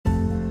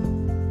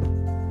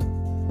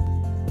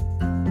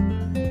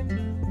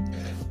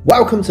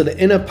Welcome to the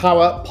Inner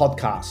Power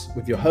Podcast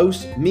with your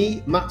hosts,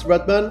 me, Matt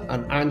Rudman,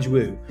 and Ange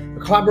Wu. A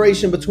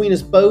collaboration between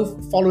us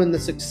both following the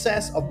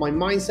success of my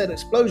Mindset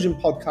Explosion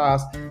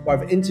podcast, where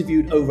I've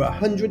interviewed over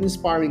 100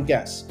 inspiring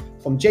guests,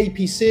 from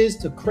JP Sears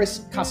to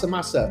Chris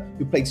Casamassa,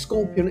 who played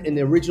Scorpion in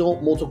the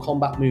original Mortal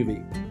Kombat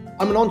movie.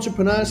 I'm an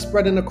entrepreneur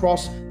spreading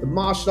across the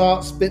martial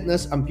arts,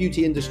 fitness, and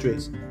beauty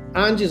industries.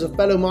 Ange is a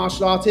fellow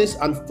martial artist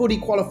and fully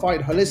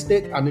qualified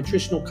holistic and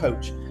nutritional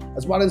coach,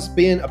 as well as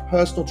being a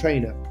personal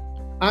trainer.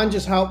 Ange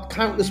has helped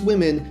countless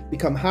women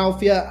become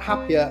healthier,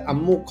 happier,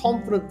 and more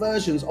confident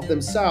versions of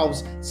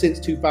themselves since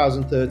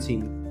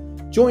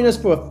 2013. Join us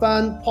for a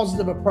fun,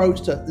 positive approach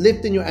to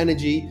lifting your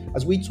energy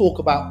as we talk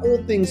about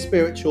all things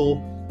spiritual,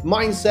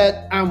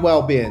 mindset, and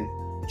well-being.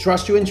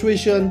 Trust your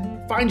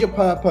intuition, find your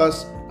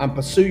purpose, and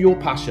pursue your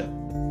passion.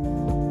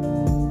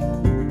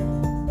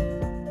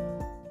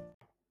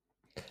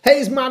 Hey,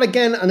 it's Matt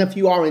again, and if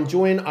you are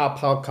enjoying our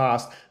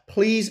podcast,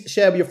 please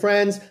share with your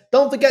friends.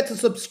 Don't forget to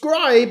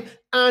subscribe.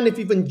 And if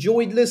you've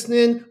enjoyed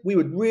listening, we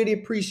would really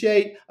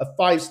appreciate a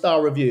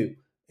 5-star review.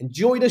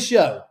 Enjoy the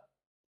show.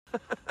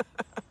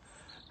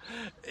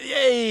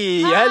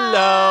 Yay!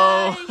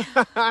 Hi.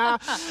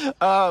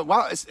 Hello.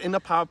 Well, it's Inner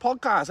Power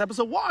Podcast,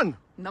 episode 1.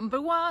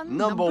 Number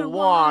one.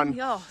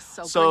 Oh,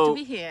 so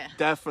great to be here.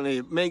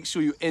 Definitely make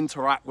sure you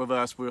interact with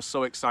us. We're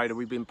so excited.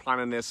 We've been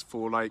planning this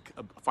for like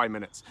 5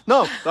 minutes.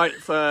 No, like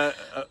for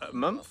a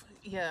month.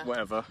 Yeah.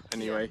 Whatever.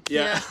 Anyway.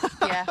 Yeah.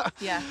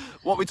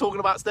 What are we talking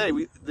about today?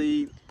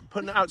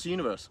 Putting it out to the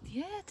universe.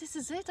 Yeah, this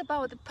is it,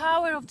 about the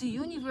power of the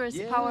universe,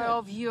 the power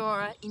of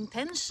your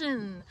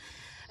intention.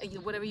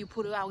 Whatever you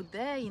put out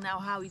there,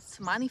 how it's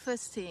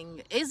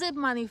manifesting. Is it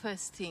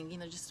manifesting?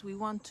 Just we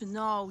want to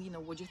know,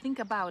 what you think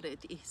about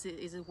it.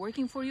 Is it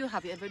working for you?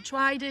 Have you ever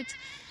tried it?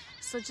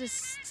 So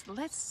just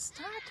let's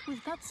start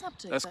with that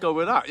subject. Let's go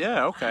with that.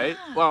 Yeah, okay.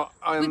 Well,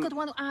 we've got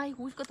one eye.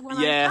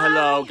 Yeah,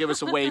 hello. Give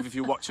us a wave if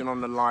you're watching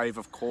on the live,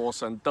 of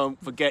course. And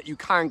don't forget, you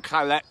can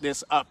collect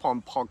this up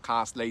on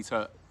podcast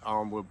later.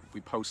 We'll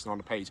be posting on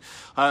the page.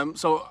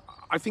 So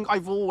I think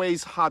I've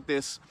always had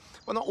this,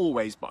 well, not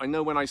always, but I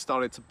know when I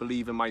started to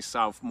believe in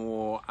myself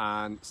more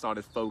and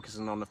started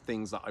focusing on the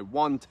things that I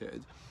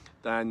wanted,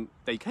 then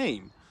they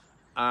came.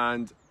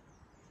 And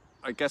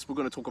I guess we're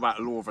going to talk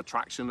about law of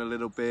attraction a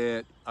little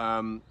bit.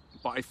 But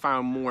I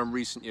found more in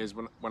recent years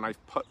when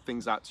I've put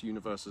things out to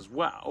universe as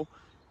well,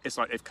 it's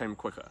like they've come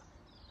quicker.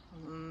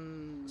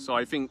 So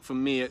I think for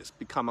me, it's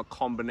become a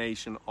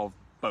combination of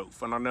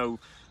both. And I know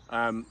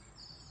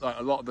like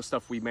a lot of the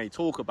stuff we may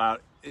talk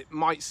about, it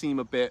might seem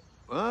a bit,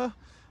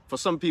 for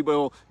some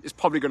people, it's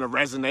probably going to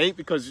resonate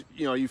because,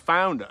 you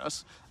found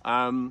us.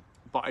 But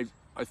I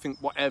think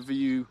whatever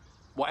you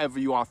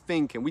are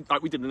thinking, we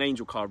did an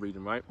angel card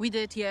reading, right? We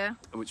did, yeah.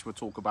 Which we'll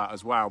talk about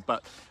as well.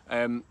 But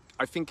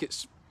I think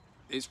it's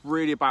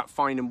really about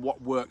finding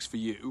what works for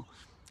you.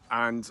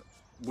 And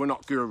we're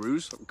not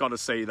gurus, I've got to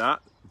say that.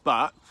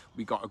 But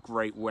we got a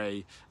great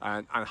way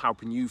and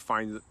helping you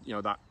find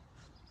that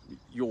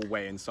your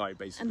way inside,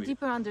 basically. And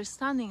deeper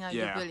understanding, I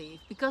do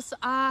believe. Because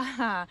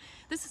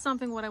this is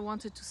something what I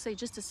wanted to say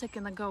just a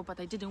second ago,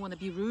 but I didn't want to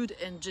be rude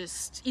and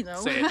just, Say it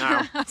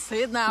now.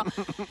 Say it now.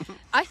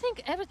 I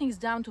think everything's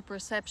down to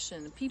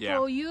perception.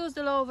 People use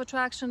the law of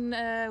attraction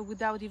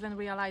without even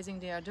realizing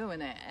they are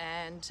doing it.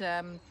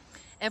 And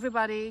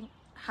everybody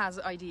has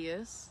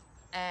ideas.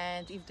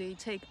 And if they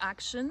take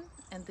action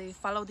and they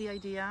follow the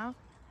idea,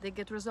 they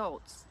get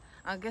results.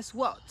 And guess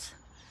what?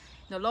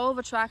 The law of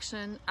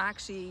attraction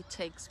actually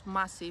takes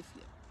massive,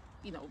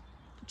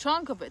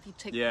 chunk of it. It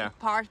takes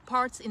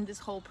parts in this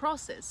whole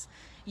process.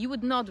 You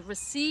would not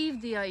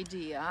receive the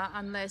idea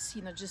unless,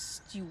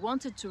 just you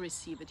wanted to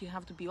receive it. You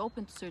have to be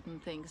open to certain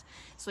things.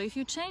 So if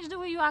you change the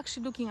way you're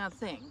actually looking at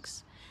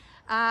things,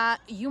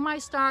 you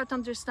might start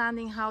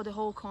understanding how the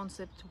whole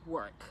concept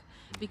works.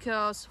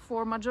 Because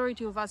for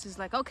majority of us, it's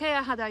like, okay,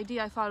 I had the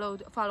idea, I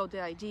followed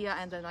the idea,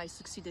 and then I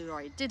succeeded or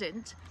I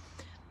didn't.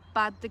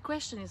 But the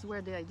question is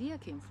where the idea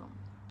came from,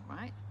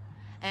 right?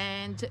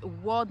 And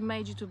what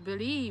made you to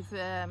believe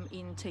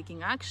in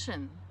taking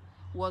action?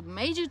 What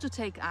made you to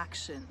take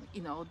action?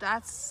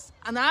 That's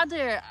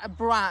another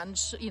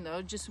branch,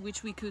 just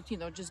which we could,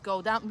 just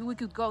go down. We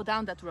could go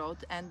down that road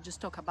and just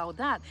talk about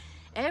that.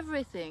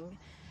 Everything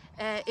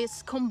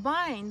is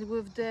combined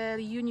with the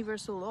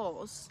universal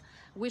laws,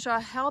 which are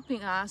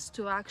helping us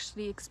to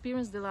actually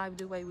experience the life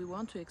the way we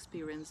want to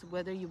experience,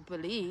 whether you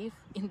believe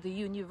in the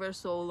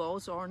universal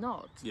laws or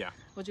not. Yeah.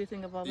 What do you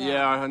think about that?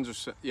 Yeah,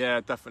 100%.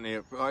 Yeah,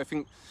 definitely. I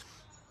think,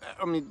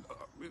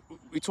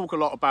 we talk a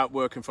lot about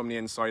working from the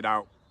inside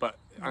out, but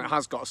it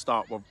has got to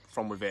start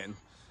from within.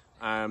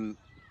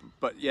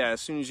 But yeah,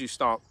 as soon as you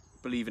start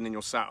believing in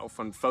yourself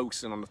and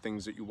focusing on the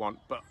things that you want,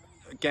 but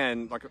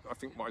again, like I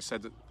think what I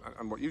said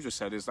and what you just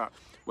said is that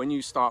when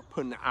you start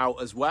putting it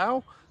out as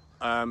well,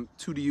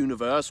 to the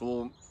universe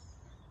or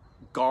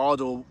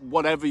God or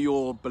whatever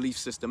your belief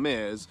system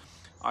is,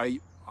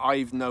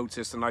 I've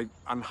noticed,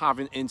 and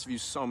having interviewed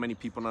so many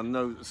people, and I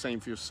know the same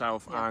for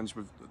yourself, Ange,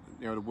 with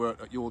the work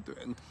that you're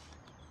doing,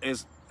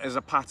 is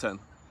a pattern.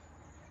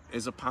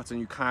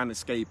 You can't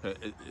escape it.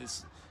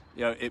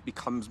 you know, it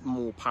becomes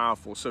more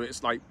powerful. So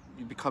it's like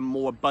you become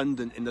more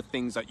abundant in the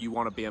things that you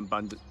want to be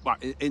abundant,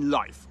 but in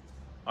life,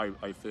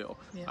 I feel.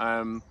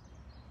 Yeah.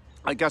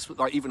 I guess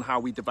like even how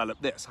we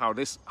developed this, how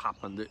this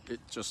happened, it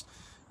just,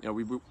 you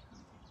know,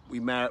 we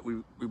met,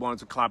 we wanted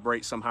to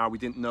collaborate somehow. We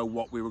didn't know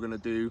what we were going to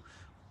do.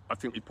 I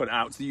think we put it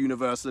out to the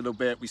universe a little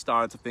bit. We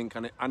started to think,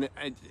 and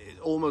it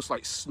almost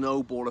like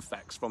snowball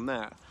effects from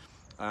there.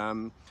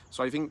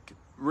 So I think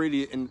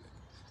really and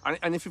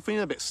if you're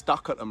feeling a bit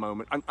stuck at the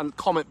moment, and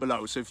comment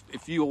below. So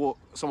if you're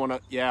someone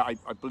that, yeah,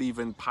 I believe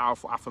in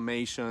powerful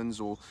affirmations,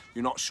 or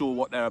you're not sure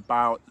what they're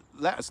about,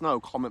 let us know,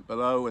 comment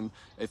below. And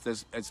if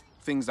there's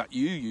things that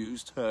you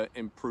use to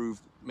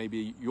improve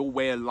maybe your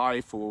way of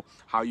life, or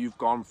how you've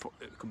gone from,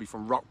 it could be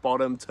from rock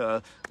bottom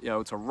to, you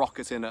know, to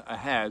rocketing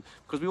ahead,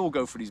 because we all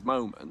go through these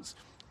moments,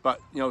 but,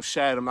 you know,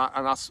 share them.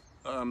 And that's,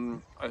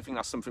 I think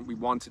that's something we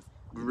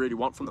really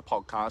want from the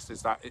podcast,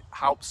 is that it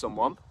helps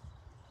someone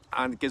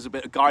and it gives a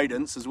bit of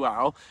guidance as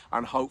well,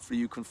 and hopefully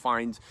you can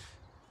find,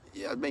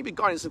 yeah, maybe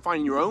guidance in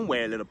finding your own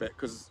way a little bit,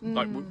 because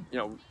like, you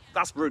know,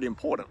 that's really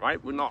important,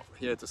 right? We're not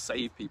here to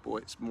save people.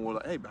 It's more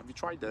like, hey, have you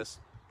tried this?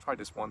 Try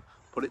this one.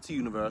 Put it to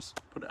universe.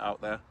 Put it out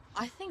there.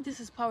 I think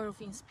this is power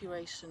of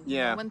inspiration. Yeah.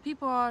 You know, when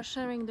people are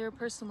sharing their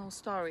personal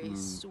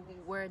stories,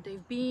 where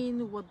they've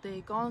been, what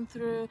they've gone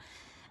through,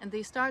 and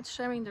they start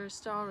sharing their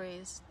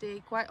stories,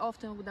 they quite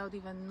often, without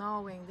even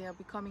knowing, they are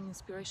becoming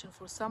inspiration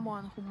for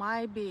someone who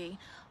might be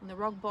on the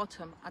rock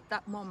bottom at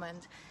that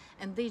moment,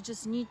 and they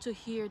just need to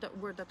hear that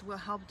word that will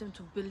help them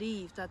to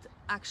believe that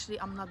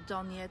actually I'm not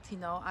done yet, you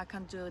know, I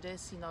can do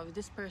this, you know, if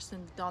this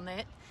person done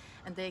it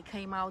and they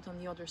came out on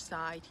the other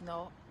side, you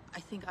know, I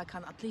think I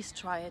can at least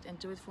try it and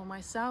do it for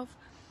myself.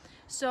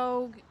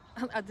 So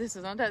this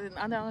is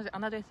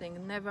another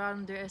thing, never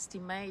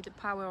underestimate the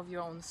power of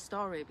your own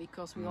story,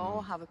 because we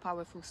all have a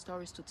powerful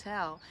stories to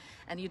tell,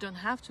 and you don't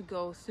have to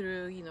go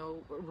through, you know,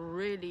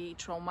 really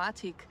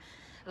traumatic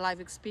life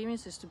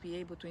experiences to be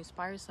able to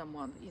inspire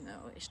someone. You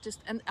know, it's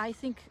just, and I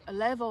think a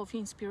level of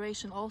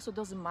inspiration also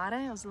doesn't matter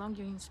as long as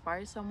you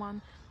inspire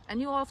someone, and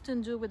you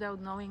often do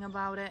without knowing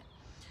about it.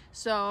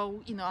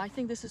 So, you know, I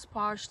think this is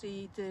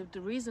partially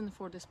the reason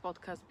for this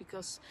podcast,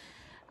 because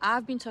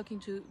I've been talking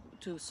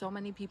to so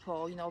many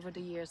people, you know, over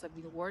the years. I've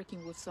been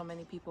working with so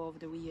many people over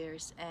the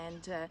years,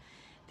 and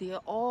they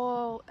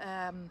all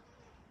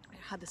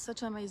had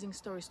such amazing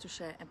stories to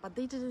share, but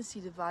they didn't see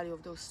the value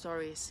of those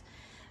stories.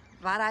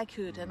 But I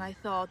could, and I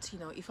thought, you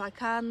know, if I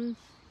can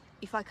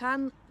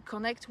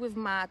connect with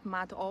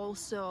Matt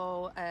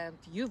also,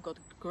 you've got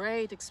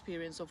great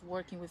experience of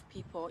working with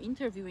people,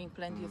 interviewing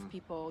plenty of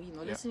people, you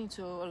know, listening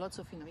to lots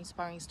of, you know,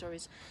 inspiring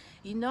stories.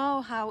 You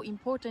know how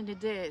important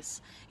it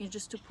is, you know,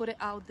 just to put it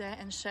out there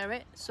and share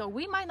it. So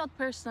we might not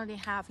personally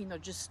have, you know,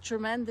 just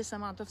tremendous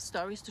amount of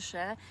stories to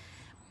share.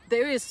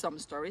 There is some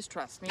stories,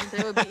 trust me,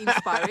 they will be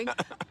inspiring.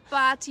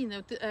 But, you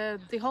know,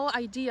 the whole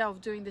idea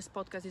of doing this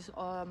podcast is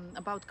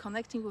about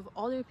connecting with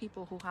other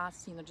people who have,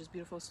 you know, just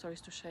beautiful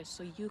stories to share,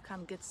 so you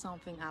can get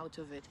something out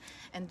of it.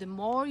 And the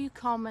more you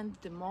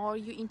comment, the more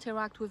you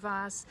interact with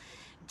us,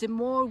 the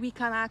more we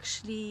can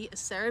actually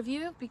serve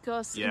you,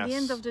 because in the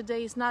end of the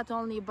day, it's not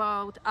only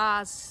about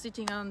us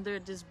sitting under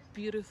this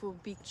beautiful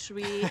big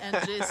tree and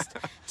just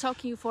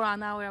talking for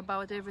an hour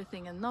about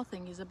everything and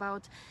nothing. It's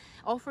about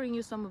offering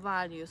you some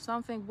value,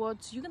 something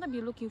what you're going to be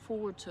looking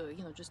forward to,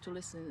 you know, just to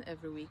listen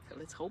every week,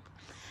 let's hope,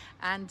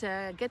 and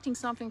getting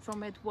something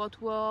from it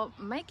what will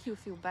make you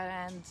feel better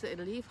and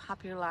live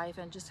happier life,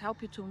 and just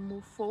help you to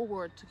move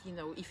forward, you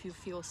know, if you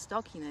feel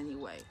stuck in any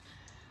way.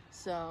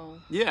 So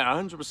yeah,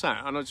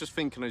 100%. And I was just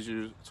thinking as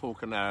you were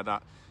talking there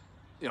that,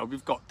 you know,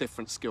 we've got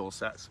different skill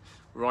sets,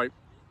 right?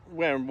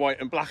 Wearing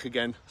white and black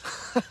again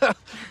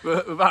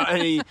without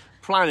any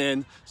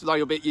planning. It's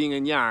like a bit yin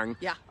and yang.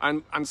 Yeah.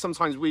 And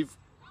sometimes we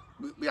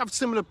have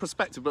similar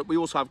perspective, but we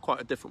also have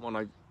quite a different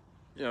one.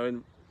 You know,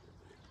 and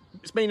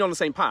it's mainly on the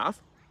same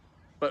path,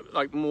 but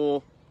like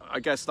more, I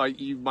guess, like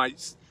you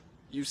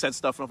said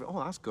stuff and I thought,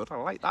 oh, that's good, I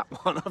like that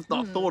one. I've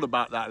not thought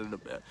about that a little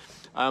bit.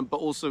 But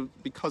also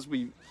because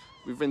we've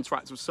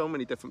interacted with so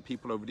many different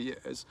people over the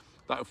years,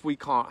 that if we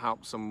can't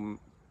help someone,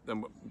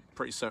 then we're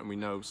pretty certain we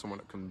know someone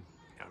that can,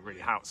 you know,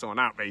 really help someone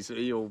out,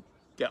 basically, or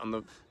get on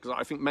the, because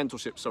I think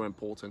mentorship's so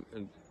important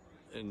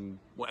in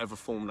whatever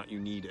form that you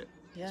need it.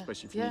 Yeah.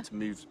 Especially if you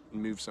need to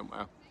move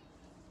somewhere.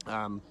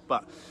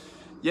 But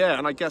yeah,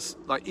 and I guess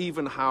like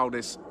even how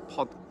this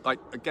like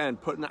again,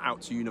 putting it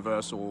out to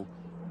universal,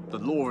 the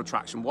law of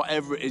attraction,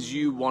 whatever it is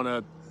you want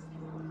to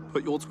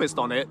put your twist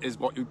on it is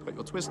what you put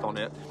your twist on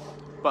it.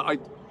 But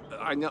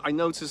I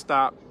noticed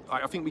that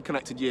I think we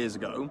connected years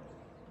ago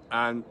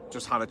and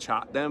just had a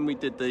chat. Then we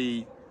did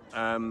the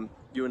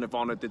you and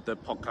Ivana did the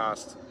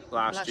podcast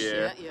last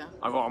year. Yeah.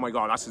 I thought, oh my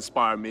god, that's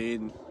inspired me,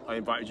 and I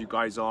invited you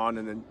guys on,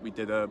 and then we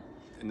did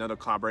another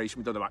collaboration.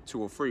 We've done about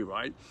 2 or 3,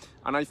 right?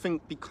 And I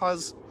think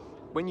because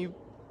when you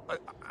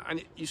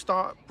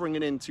start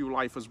bringing into your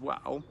life as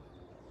well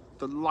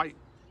the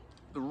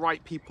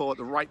right people at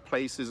the right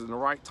places in the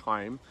right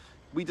time,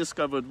 we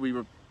discovered we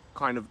were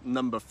kind of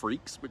number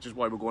freaks, which is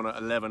why we're going at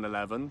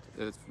 1111.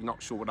 If you're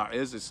not sure what that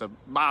is, it's a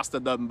master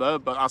number,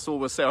 but that's all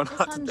we'll say on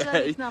that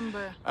today.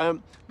 Number.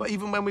 But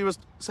even when we were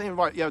saying,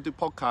 right, yeah, do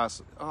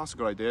podcasts, oh, that's a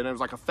good idea, and it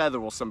was like a feather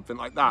or something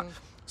like that.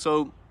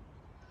 So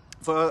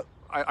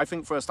I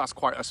think for us, that's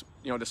quite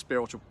the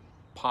spiritual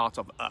part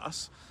of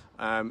us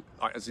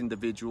as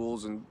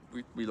individuals, and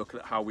we look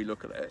at how we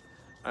look at it.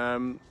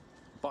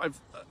 But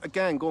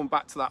again, going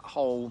back to that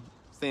whole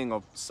thing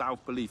of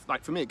self-belief,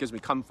 like for me, it gives me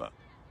comfort.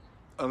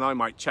 And I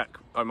might check,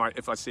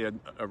 if I see a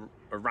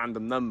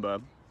random number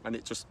and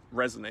it just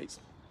resonates,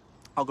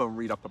 I'll go and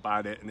read up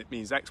about it, and it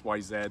means X, Y,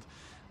 Z.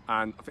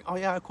 And I think, oh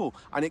yeah, cool.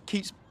 And it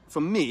keeps,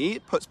 for me,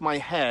 it puts my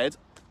head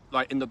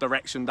like in the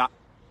direction that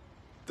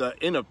the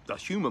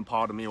human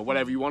part of me, or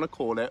whatever you want to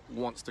call it,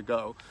 wants to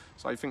go.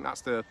 So I think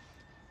that's the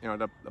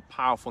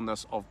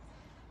powerfulness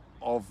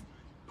of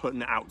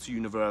putting it out to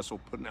universe, or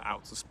putting it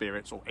out to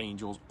spirits or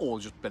angels, or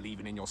just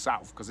believing in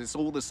yourself, because it's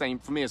all the same.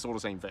 For me, it's all the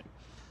same thing.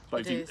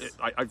 But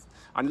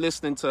I'm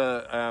listening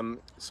to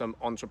some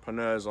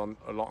entrepreneurs a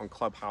lot on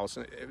Clubhouse,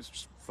 and it was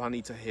just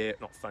funny to hear,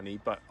 not funny,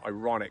 but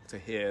ironic to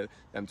hear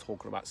them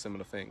talking about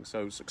similar things.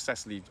 So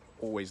success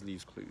always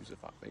leaves clues,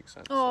 if that makes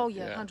sense. Oh,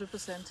 yeah,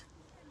 100%.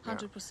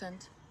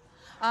 100%.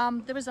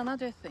 There is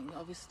another thing,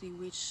 obviously,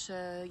 which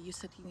you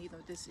said,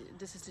 this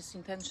is this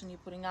intention you're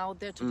putting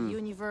out there to the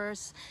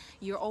universe.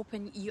 You're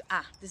open.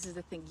 This is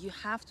the thing. You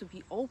have to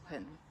be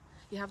open.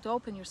 You have to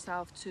open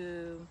yourself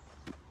to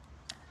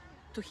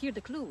hear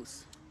the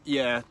clues.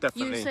 Yeah,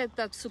 definitely. You said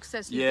that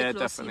success leaves the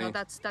clues. Definitely.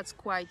 That's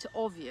quite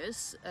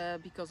obvious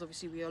because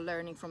obviously we are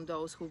learning from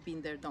those who've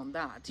been there, done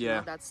that.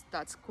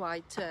 That's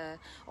quite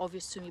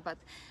obvious to me. But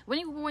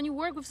when you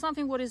work with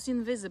something what is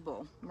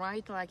invisible,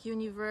 right? Like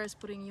universe,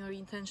 putting your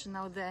intention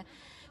out there.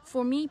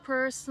 For me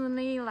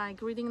personally,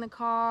 like reading the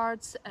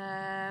cards,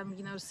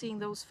 seeing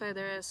those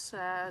feathers,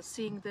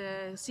 seeing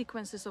the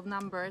sequences of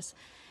numbers,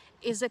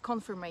 is a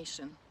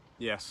confirmation.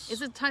 Yes. It's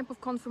a type of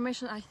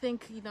confirmation. I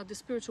think, the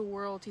spiritual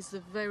world is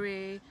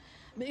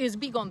is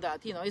big on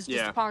that, it's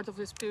just part of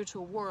the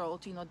spiritual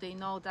world. They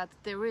know that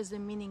there is a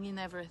meaning in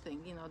everything.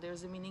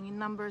 There's a meaning in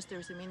numbers,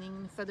 there's a meaning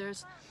in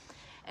feathers.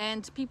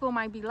 And people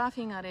might be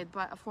laughing at it,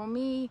 but for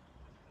me,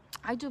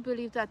 I do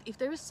believe that if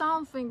there is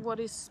something what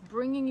is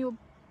bringing you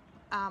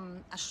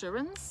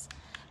assurance,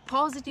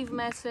 positive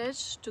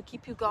message to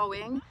keep you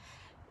going,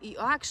 you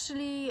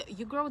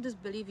grow this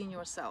belief in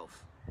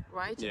yourself.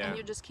 Right? Yeah. And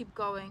you just keep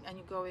going, and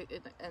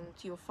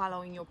you're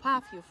following your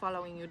path, you're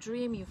following your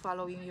dream, you're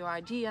following your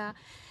idea,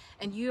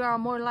 and you are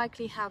more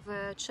likely have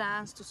a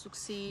chance to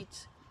succeed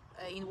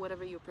in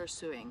whatever you're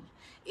pursuing.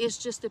 It's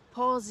just a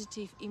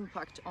positive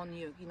impact on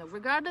you,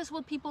 regardless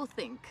what people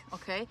think.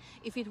 Okay,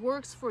 if it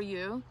works for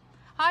you,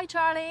 hi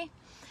Charlie.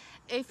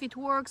 If it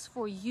works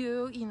for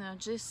you,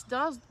 just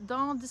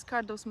don't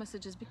discard those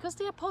messages, because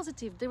they are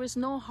positive. There is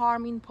no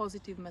harm in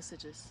positive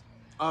messages.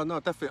 Oh no,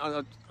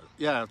 definitely.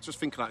 Yeah, just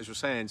thinking that as you're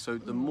saying. So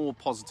the more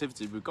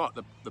positivity we've got,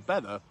 the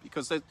better,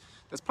 because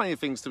there's plenty of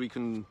things that we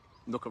can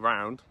look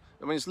around.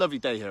 I mean, it's a lovely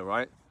day here,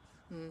 right?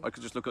 I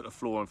could just look at the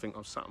floor and think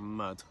I'm sat in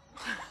mud.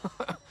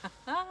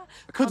 I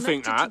could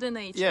think that. To the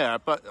nature. Yeah,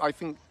 but I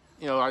think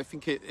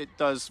it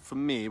does for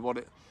me what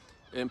it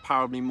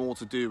empowered me more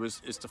to do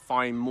is to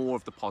find more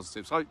of the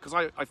positives. Because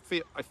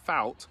I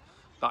felt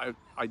that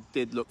I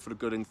did look for the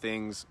good in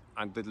things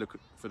and did look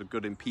for the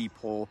good in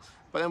people,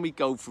 but then we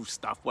go through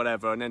stuff,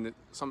 whatever, and then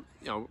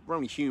we're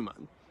only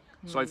human.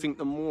 So I think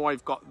the more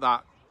I've got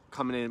that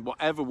coming in,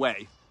 whatever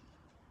way.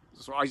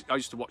 So I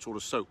used to watch all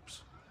the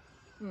soaps.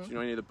 Do you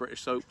know any of the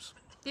British soaps?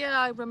 Yeah,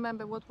 I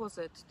remember. What was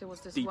it? There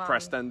was this Deep one.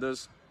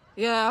 EastEnders.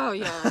 Yeah.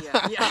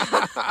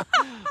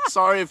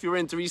 Sorry if you're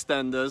into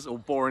EastEnders or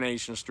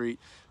Coronation Street,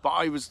 but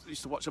I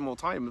used to watch them all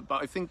the time.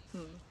 But I think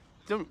you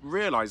don't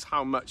realise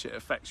how much it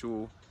affects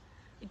your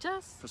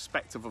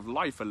perspective of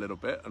life a little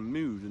bit, and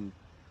mood, and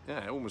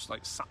it almost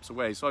like saps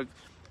away. So I've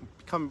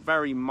become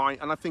very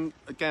and I think,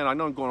 again, I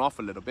know I'm going off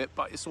a little bit,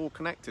 but it's all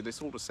connected.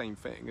 It's all the same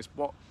thing. It's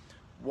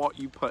what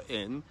you put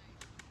in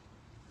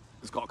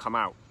has got to come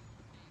out.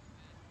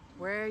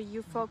 Where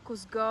your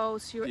focus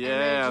goes, your energy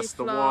that's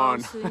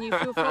flows. the one. And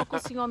if you're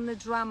focusing on the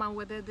drama,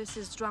 whether this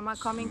is drama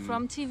coming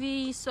from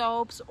TV,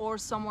 soaps, or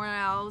somewhere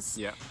else,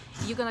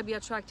 you're gonna be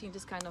attracting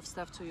this kind of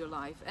stuff to your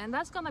life, and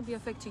that's gonna be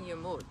affecting your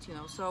mood.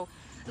 So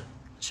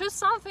choose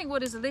something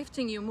what is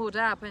lifting your mood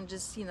up, and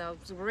just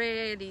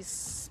really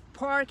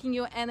sparking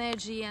your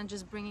energy and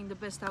just bringing the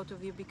best out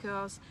of you,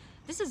 because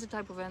this is the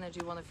type of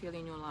energy you want to feel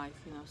in your life.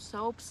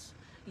 Soaps,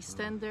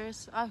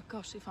 EastEnders. Oh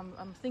gosh, if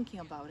I'm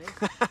thinking about it,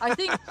 I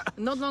think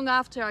not long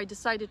after I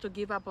decided to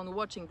give up on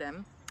watching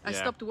them, I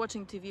stopped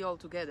watching TV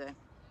altogether.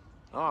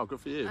 Oh, good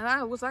for you. And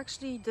that was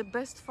actually the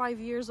best 5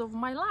 years of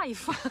my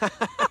life.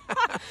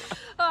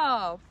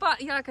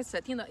 But like I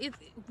said,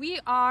 we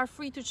are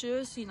free to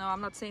choose. I'm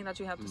not saying that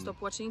you have to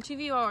stop watching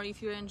TV, or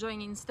if you're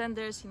enjoying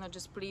EastEnders,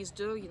 just please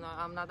do.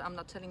 I'm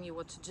not telling you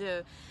what to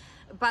do.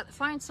 But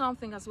find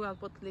something as well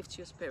what lifts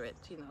your spirit,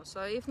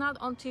 So if not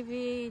on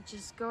TV,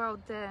 just go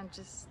out there and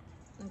just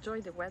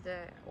enjoy the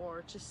weather,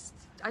 or just,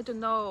 I don't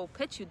know,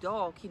 pet your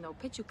dog,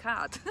 pet your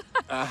cat.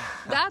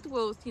 That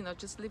will,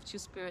 just lift your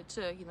spirit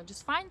too.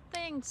 Just find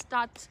things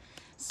that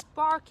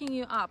sparking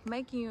you up,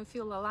 making you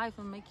feel alive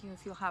and making you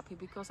feel happy,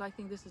 because I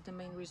think this is the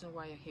main reason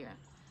why you're here.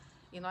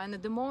 And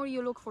the more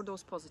you look for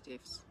those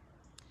positives,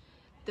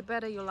 the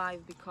better your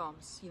life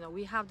becomes.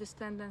 We have this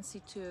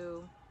tendency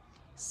to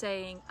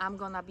saying, I'm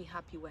gonna be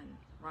happy when,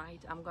 right?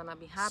 I'm gonna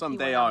be happy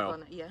someday. I'm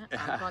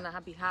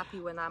gonna be happy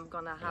when I'm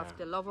gonna have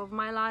the love of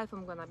my life.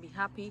 I'm gonna be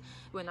happy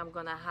when I'm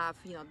gonna have,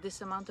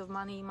 this amount of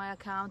money in my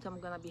account. I'm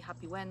gonna be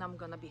happy when I'm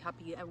gonna be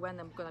happy when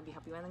I'm gonna be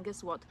happy when. And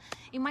guess what?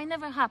 It might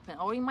never happen,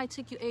 or it might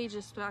take you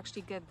ages to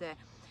actually get there.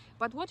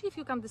 But what if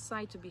you can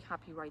decide to be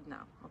happy right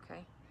now?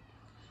 Okay.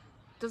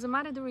 Doesn't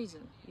matter the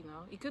reason,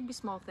 it could be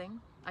small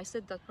thing. I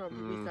said that probably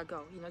a week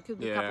ago. It could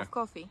be a cup of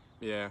coffee.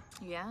 Yeah,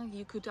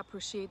 you could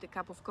appreciate a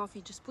cup of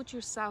coffee. Just put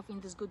yourself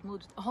in this good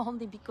mood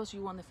only because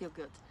you want to feel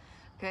good.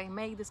 Okay,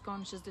 make this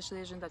conscious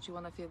decision that you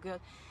want to feel good,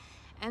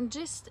 and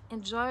just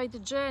enjoy the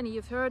journey.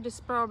 You've heard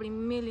this probably a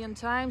million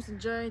times.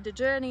 Enjoy the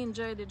journey,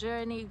 enjoy the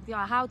journey.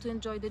 How to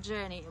enjoy the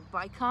journey?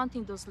 By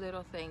counting those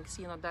little things,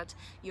 that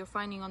you're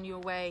finding on your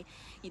way,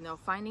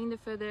 finding the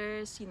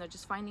feathers,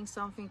 just finding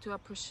something to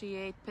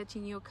appreciate,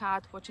 petting your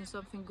cat, watching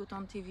something good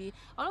on TV.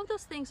 All of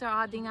those things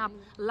are adding up.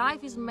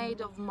 Life is made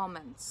of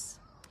moments.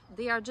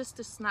 They are just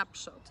a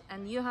snapshot,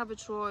 and you have a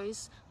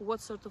choice what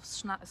sort of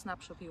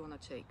snapshot you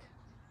want to take.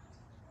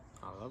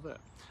 I love it.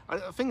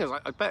 The thing is,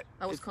 I bet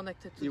I was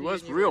connected to you the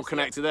was universe, real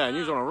connected there, and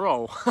you was on a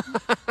roll.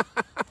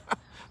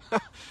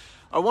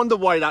 I wonder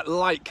why that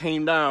light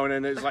came down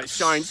and it's like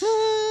shines.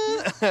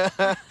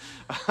 I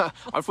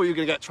thought you were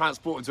gonna get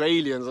transported to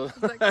aliens.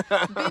 Like,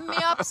 beam me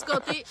up,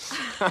 Scotty.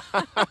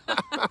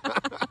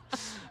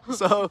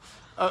 So,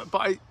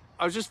 but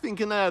I was just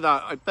thinking there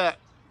that I bet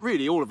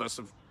really all of us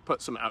have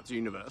put something out to the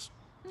universe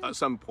at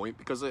some point,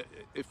 because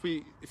if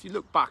you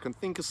look back and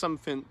think of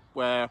something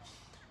where,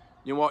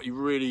 you know what,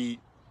 you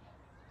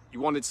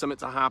wanted something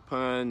to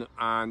happen,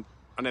 and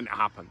then it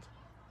happened,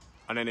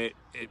 and then it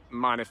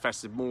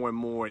manifested more and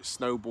more. It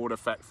snowballed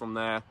effect from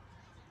there.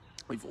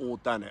 We've all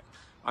done it,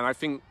 and I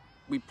think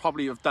we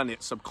probably have done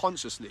it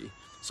subconsciously.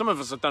 Some of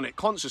us have done it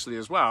consciously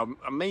as well,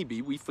 and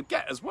maybe we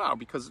forget as well,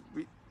 because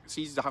it's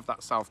easy to have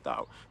that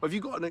self-doubt. But have you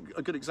got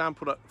a good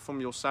example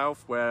from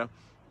yourself where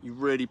you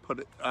really put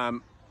it,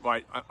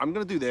 right, I'm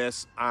going to do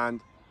this, and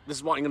this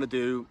is what I'm going to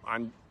do,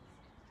 and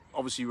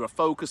obviously you were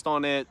focused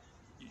on it,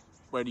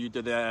 whether you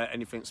did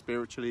anything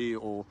spiritually,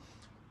 or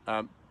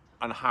and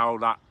how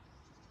that,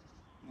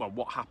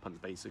 what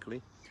happened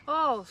basically?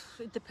 Oh,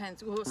 it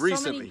depends. Well,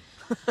 recently.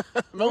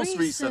 Most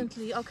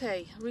recently.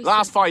 Okay. Recently.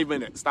 Last 5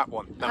 minutes, that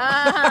one.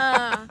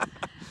 No.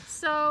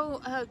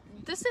 So,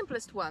 the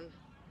simplest one.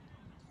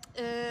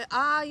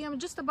 I am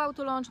just about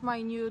to launch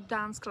my new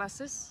dance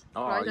classes.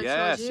 Oh, right?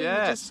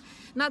 yes.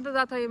 Not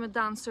that I am a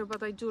dancer,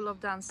 but I do love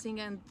dancing.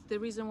 And the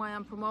reason why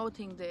I'm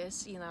promoting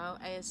this,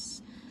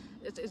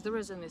 is the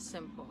reason is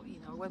simple.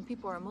 When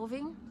people are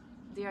moving,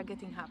 they are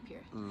getting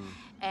happier.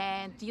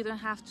 And you don't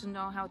have to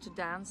know how to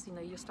dance.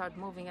 You start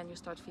moving and you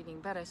start feeling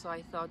better. So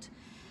I thought,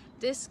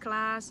 this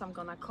class I'm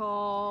gonna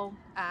call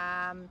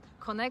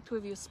Connect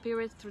with Your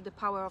Spirit Through the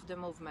Power of the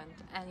Movement.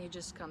 And you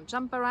just can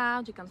jump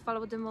around, you can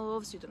follow the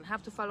moves, you don't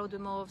have to follow the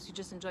moves, you're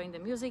just enjoying the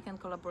music and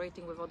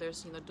collaborating with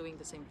others, doing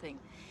the same thing.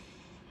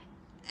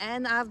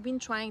 And I've been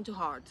trying too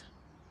hard.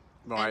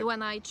 Right. And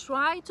when I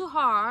try too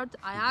hard,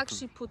 I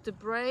actually put the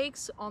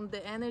brakes on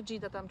the energy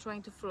that I'm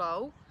trying to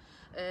flow,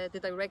 the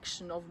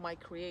direction of my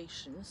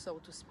creation, so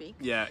to speak.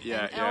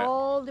 And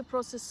all the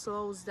process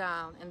slows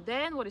down. And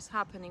then what is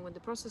happening when the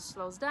process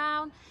slows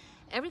down,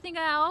 everything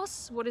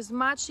else, what is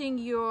matching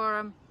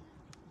your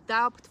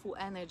doubtful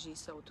energy,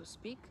 so to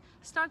speak,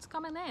 starts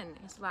coming in.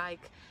 It's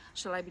like,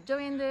 shall I be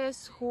doing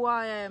this? Who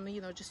I am,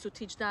 just to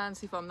teach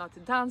dance if I'm not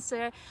a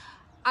dancer?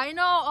 I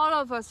know all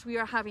of us, we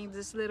are having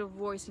this little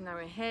voice in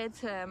our head.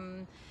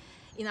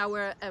 In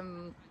our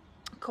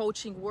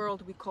coaching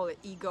world, we call it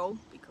ego,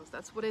 because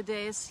that's what it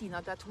is,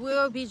 that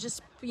will be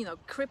just,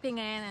 creeping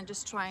in and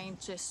just trying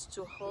just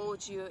to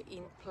hold you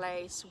in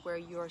place where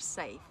you're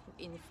safe,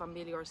 in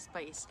familiar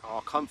space.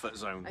 Oh, comfort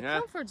zone.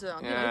 Comfort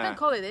zone. You can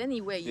call it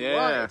any way you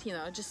want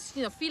it, just,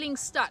 feeling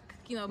stuck.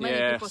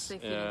 Many people say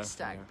feeling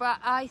stuck. But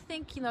I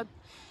think,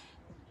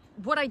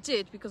 what I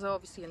did, because I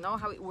obviously know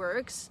how it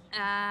works,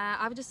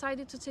 I've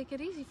decided to take it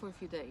easy for a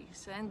few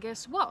days. And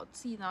guess what?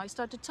 I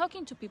started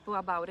talking to people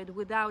about it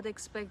without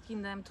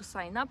expecting them to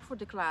sign up for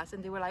the class.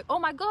 And they were like, oh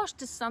my gosh,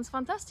 this sounds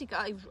fantastic.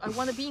 I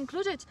want to be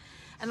included.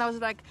 And I was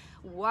like,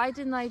 why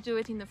didn't I do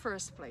it in the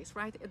first place,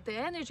 right? The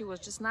energy was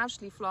just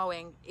naturally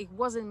flowing. It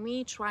wasn't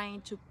me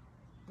trying to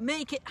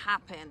make it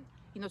happen,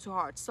 too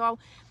hard. So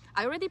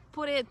I already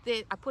put it,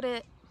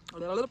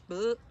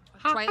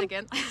 try it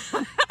again.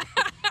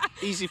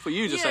 Easy for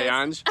you to say,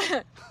 Ange.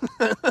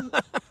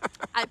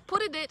 I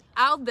put it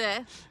out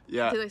there.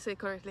 Yeah. Did I say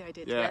correctly? I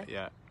did.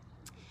 Yeah.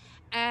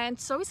 And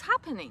so it's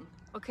happening,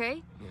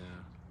 okay? Yeah.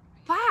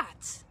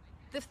 But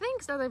the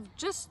things that I've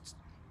just,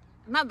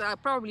 not that I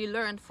probably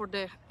learned for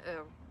the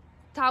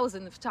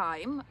thousandth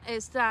time,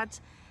 is that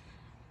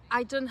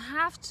I don't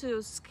have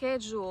to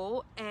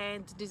schedule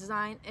and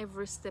design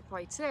every step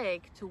I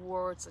take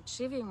towards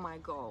achieving my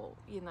goal.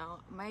 You know,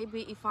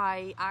 maybe if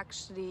I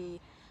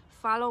actually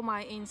follow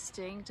my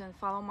instinct and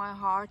follow my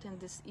heart and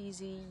this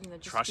easy, you know,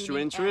 just trust your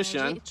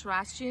intuition,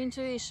 trust your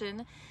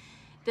intuition,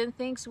 then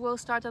things will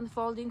start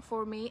unfolding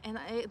for me, and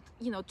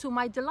you know, to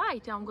my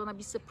delight, I'm gonna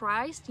be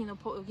surprised, you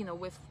know,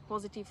 with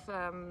positive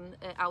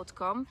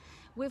outcome,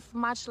 with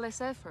much less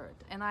effort.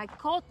 And I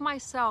caught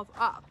myself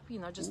up, you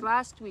know, just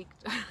last week,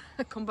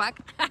 come back,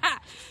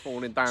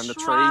 falling down the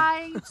tree.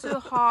 Trying too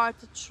hard,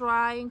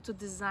 trying to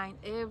design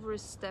every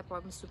step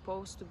I'm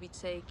supposed to be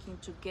taking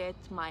to get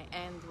my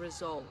end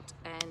result,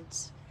 and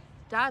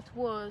that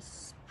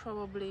was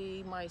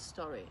probably my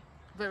story,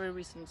 very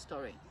recent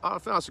story. I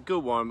think that's a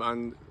good one,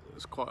 and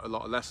there's quite a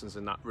lot of lessons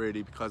in that,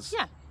 really, because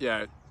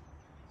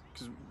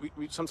because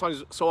we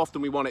sometimes, so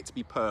often, we want it to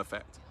be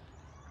perfect,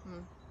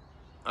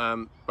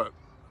 but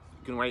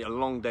you can wait a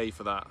long day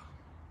for that,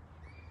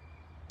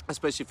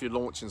 especially if you're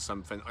launching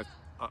something.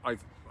 I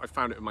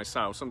found it in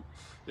myself. Some,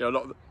 you know, a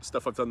lot of the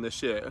stuff I've done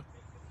this year,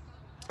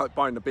 like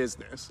buying a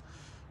business.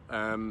 You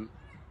know,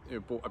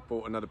 I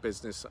bought another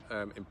business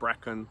in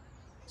Brecon.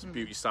 It's a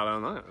beauty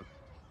salon.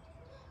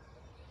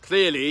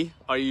 Clearly,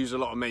 I use a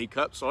lot of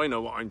makeup, so I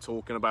know what I'm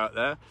talking about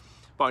there,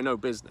 but I know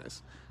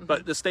business.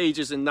 But the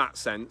stages in that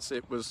sense,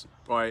 it was,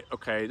 right,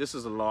 okay, this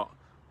is a lot.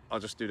 I'll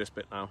just do this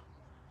bit now.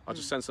 I'll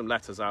just send some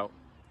letters out.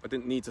 I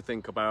didn't need to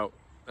think about,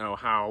 you know,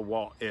 how,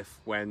 what,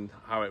 if, when,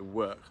 how it would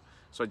work.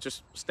 So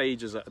just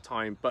stages at a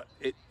time. But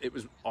it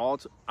was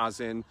odd, as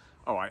in,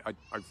 all right,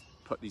 I've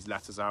put these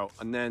letters out,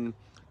 and then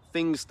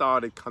things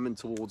started coming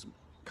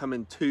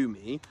to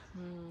me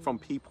from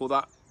people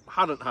that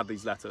hadn't had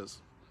these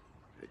letters.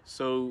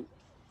 So,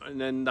 and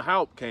then the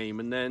help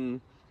came, and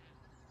then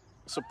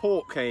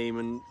support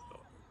came,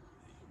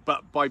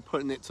 but by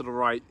putting it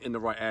in the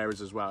right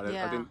areas as well.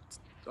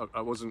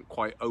 I wasn't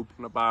quite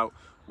open about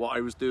what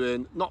I was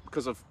doing, not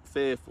because of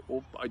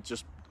fearful, but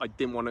I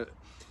didn't want to,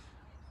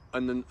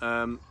 and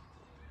then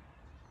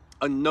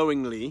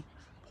unknowingly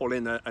pull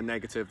in a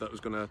negative that was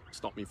going to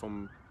stop me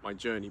from my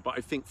journey. But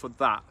I think for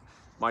that,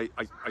 I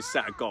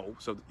set a goal,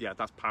 so yeah,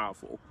 that's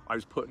powerful. I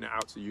was putting it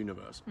out to the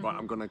universe. Right,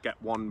 I'm going to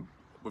get one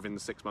within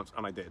the 6 months,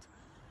 and I did.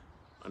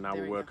 And now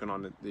we're working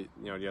on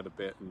the other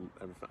bit and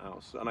everything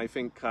else. And I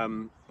think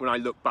when I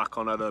look back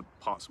on other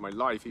parts of my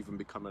life, even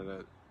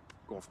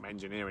going from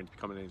engineering to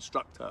becoming an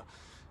instructor,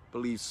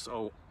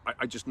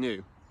 I just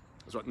knew.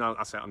 I was like, no,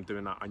 that's it, I'm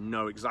doing that. I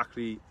knew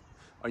exactly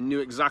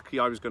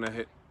I was going to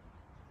hit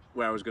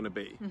where I was going to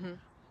be.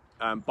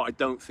 But I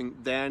don't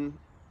think then,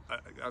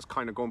 that's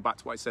kind of going back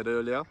to what I said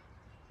earlier,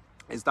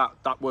 is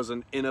that was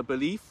an inner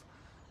belief,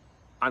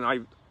 and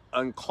I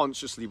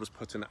unconsciously was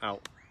putting it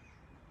out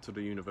to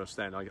the universe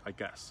then, I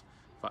guess,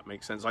 if that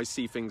makes sense. I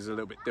see things a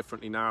little bit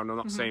differently now, and I'm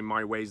not saying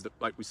my ways, that,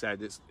 like we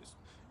said, it's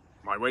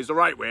my way's the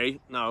right way.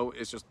 No,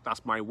 it's just,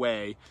 that's my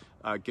way.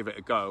 Give it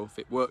a go. If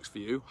it works for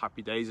you,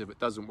 happy days. If it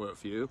doesn't work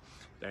for you,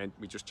 then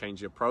we just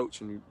change the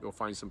approach and you'll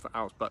find something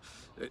else. But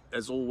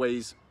as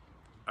always,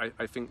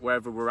 I think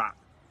wherever we're at,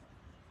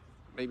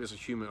 maybe as a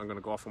human, I'm going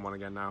to go off on one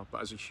again now,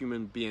 but as a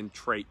human being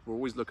trait, we're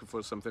always looking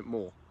for something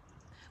more.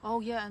 Oh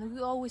yeah, and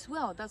we always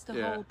will. That's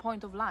the whole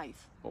point of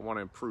life. I want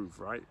to improve,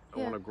 right? I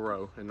want to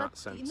grow in that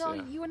sense. You know,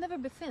 you will never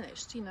be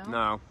finished, you know.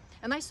 No.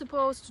 And I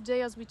suppose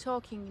today, as we're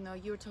talking, you know,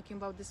 you're talking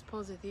about this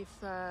positive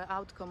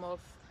outcome of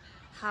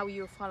how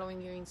you're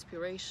following your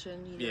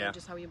inspiration, you know,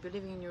 just how you're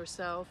believing in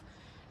yourself.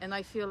 And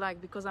I feel like,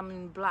 because I'm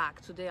in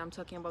black today, I'm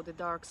talking about the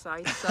dark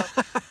side.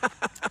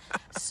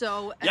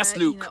 So yes,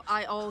 Luke. You know,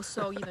 I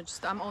also, you know,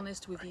 just, I'm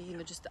honest with you, you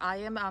know, just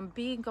I'm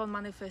big on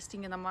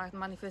manifesting, and I'm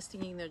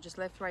manifesting, you know, just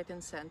left, right,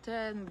 and center,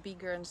 and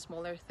bigger and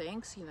smaller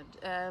things, you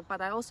know.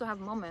 But I also have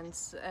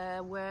moments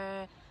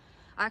where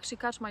I actually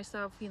catch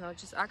myself, you know,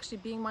 just actually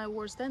being my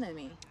worst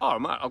enemy. Oh,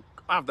 man,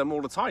 I have them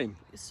all the time.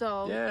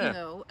 So, you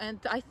know, and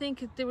I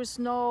think there is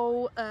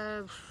no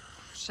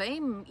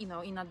shame, you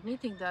know, in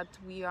admitting that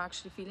we are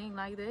actually feeling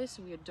like this,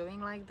 we are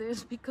doing like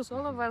this, because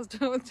all of us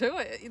don't do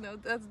it, you know,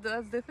 that's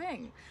the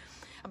thing.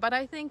 But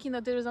I think, you know,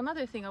 there is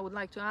another thing I would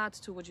like to add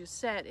to what you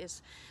said,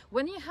 is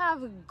when you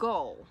have a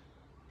goal,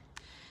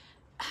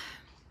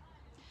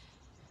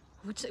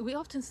 which we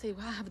often say,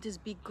 well, I have this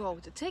big goal,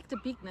 to take the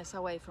bigness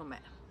away from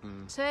it.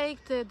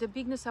 Take the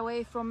bigness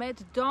away from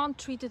it. Don't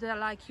treat it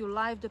like your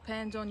life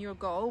depends on your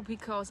goal,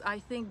 because I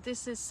think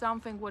this is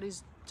something what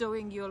is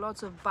doing you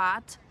lots of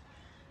bad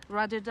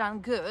rather than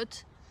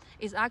good,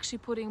 is actually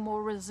putting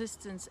more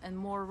resistance and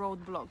more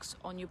roadblocks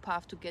on your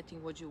path to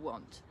getting what you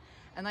want.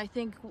 And I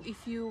think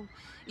if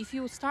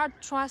you start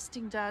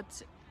trusting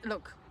that,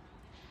 look,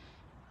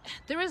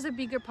 there is a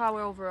bigger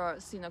power over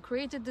us, you know,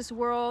 created this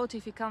world.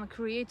 If you can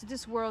create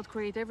this world,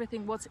 create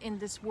everything what's in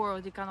this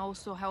world, it can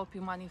also help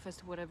you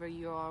manifest whatever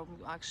you are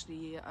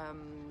actually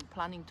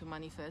planning to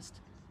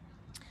manifest.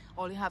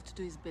 All you have to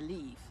do is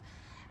believe.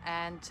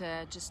 and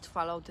just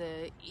follow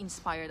the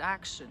inspired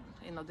action.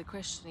 You know, the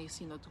question is,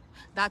 you know,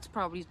 that's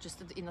probably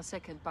just in a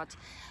second, but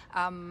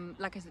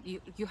like I said,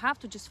 you have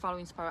to just follow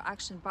inspired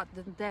action. But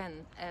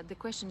then the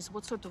question is,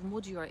 what sort of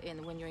mood you are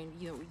in when you're in,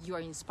 you know, you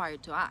are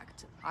inspired to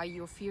act. Are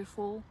you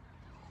fearful,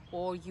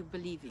 or you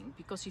believing?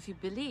 Because if you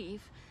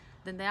believe,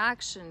 then the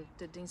action,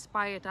 the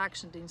inspired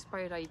action, the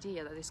inspired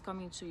idea that is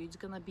coming to you, it's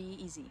gonna be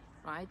easy,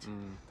 right?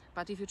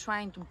 But if you're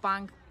trying to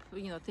bank,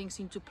 you know, things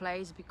into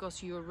place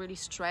because you're really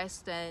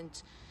stressed,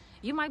 and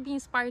you might be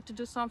inspired to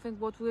do something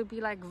what will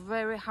be like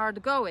very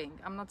hard going.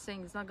 I'm not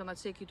saying it's not gonna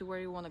take you to where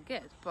you want to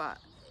get, but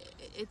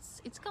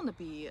it's gonna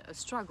be a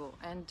struggle.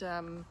 And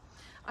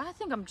I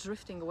think I'm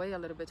drifting away a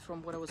little bit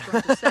from what I was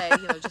going to say.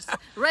 You know, just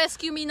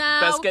rescue me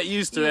now. Let's get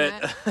used to it.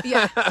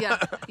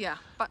 Yeah.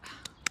 But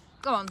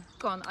go on.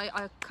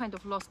 I kind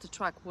of lost the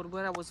track.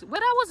 Where I was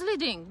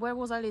leading. Where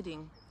was I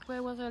leading?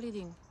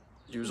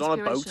 You was on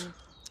a boat.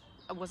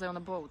 Was I on a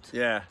boat?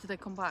 Yeah. Did I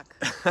come back?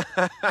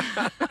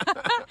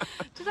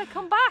 Did I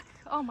come back?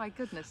 Oh my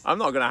goodness. I'm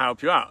not going to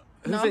help you out.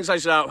 No? Who thinks I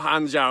should help?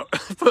 Hands out.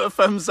 Put a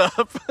thumbs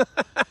up.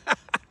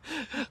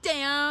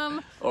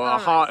 Damn. Or a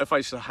heart if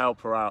I should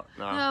help her out.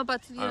 No,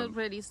 but you know,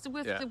 really, it's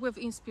with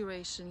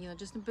inspiration. You know,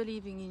 just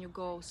believing in your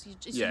goals. You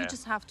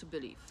just have to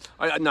believe.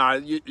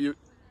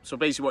 So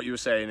basically, what you were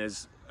saying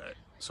is,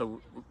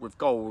 so with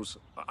goals,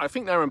 I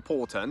think they're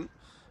important,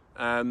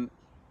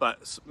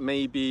 but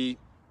maybe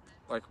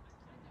like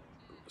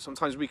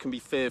sometimes we can be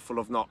fearful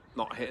of not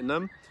hitting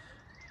them.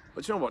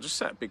 But you know what? Just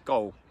set a big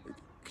goal. It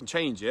can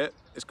change it.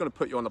 It's going to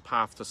put you on the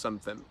path to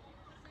something.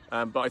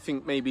 But I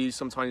think maybe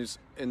sometimes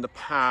in the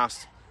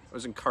past, I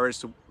was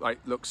encouraged to like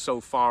look so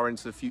far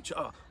into the future.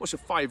 Oh, what's your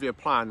 5-year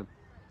plan?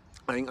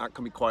 I think that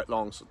can be quite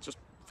long. So just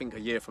think a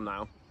year from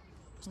now.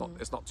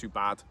 It's not too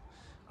bad,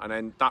 and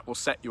then that will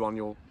set you on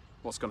your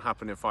what's going to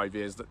happen in 5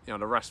 years. That, you know,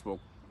 the rest will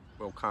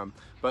come.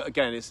 But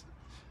again,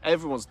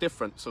 everyone's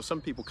different. So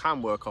some people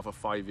can work off a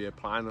 5-year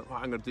plan.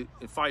 I'm going to do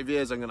in 5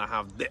 years. I'm going to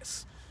have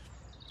this.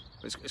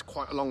 It's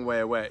quite a long way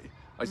away.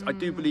 I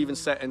do believe in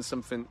setting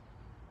something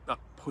that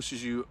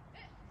pushes you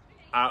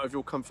out of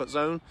your comfort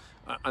zone,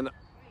 and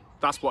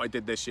that's what I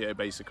did this year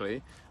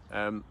basically.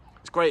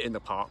 It's great in the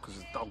park because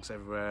there's dogs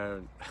everywhere,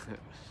 and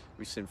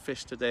we've seen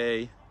fish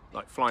today,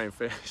 like flying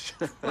fish.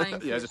 Flying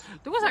fish.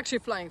 There was actually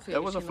flying fish.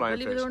 There was a flying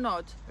fish. Believe it or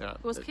not. Yeah.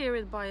 It was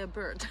carried by a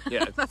bird.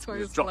 Yeah, that's why it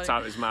was dropped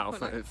flying. out his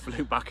mouth and it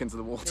flew back into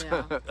the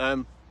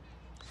water.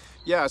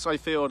 Yeah. So I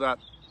feel that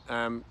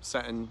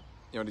setting,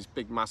 you know, these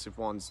big massive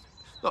ones,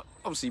 not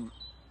obviously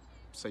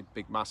say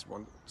big massive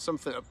one,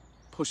 something that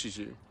pushes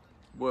you,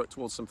 work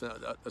towards something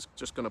that's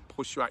just going to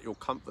push you out your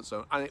comfort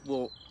zone, and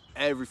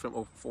everything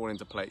will fall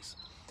into place.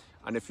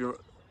 And if you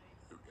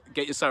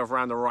get yourself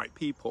around the right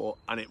people,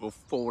 and it will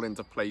fall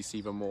into place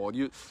even more.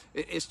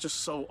 It's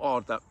just so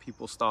odd that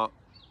people start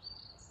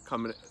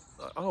coming,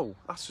 like, oh,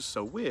 that's just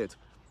so weird.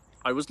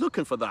 I was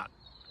looking for that.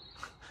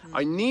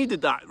 I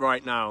needed that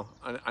right now,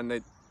 and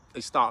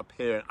they start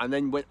appearing. And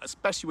then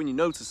especially when you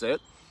notice it,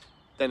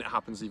 then it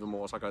happens even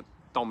more. It's like a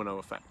domino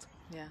effect.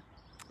 Yeah.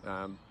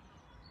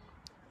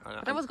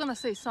 But I was gonna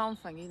say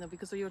something, you know,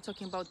 because you were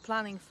talking about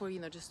planning for, you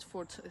know, just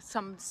for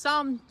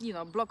some, you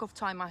know, block of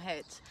time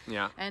ahead.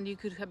 Yeah. And you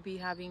could be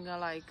having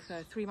a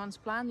 3 months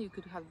plan. You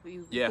could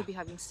be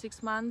having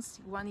 6 months,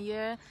 1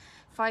 year,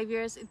 5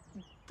 years. It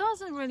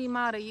doesn't really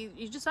matter.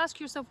 You just ask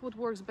yourself what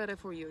works better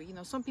for you. You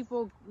know, some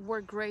people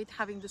work great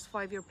having this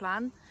 5-year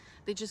plan.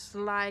 They just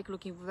like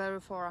looking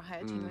very far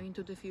ahead, you know,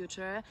 into the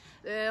future.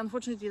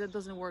 Unfortunately, that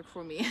doesn't work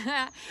for me.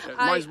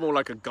 Mine's more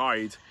like a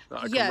guide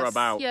that I can rub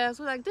out. Yeah,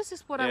 so like this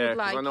is what I would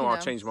like. I know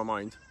I'll change my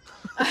mind.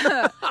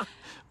 But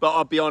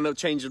I'll be on a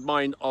change of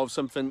mind of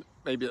something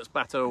maybe that's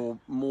better or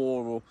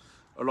more or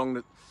along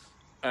the...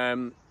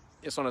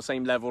 it's on the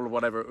same level or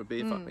whatever it would be,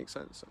 if that makes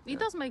sense. So, It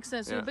does make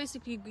sense. Yeah. So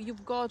basically,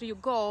 you've got your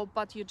goal,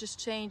 but you're just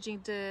changing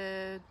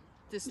the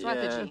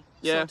strategy,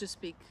 Yeah. so to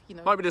speak. You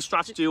know, might be the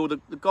strategy or the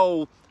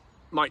goal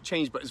might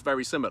change, but it's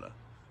very similar.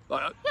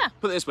 Like,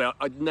 put it this way,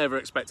 I'd never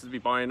expected to be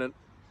buying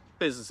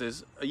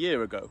businesses a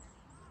year ago.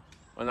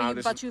 And now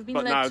you've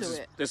been led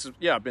to it.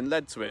 I've been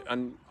led to it,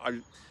 and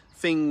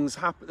things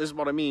happen. This is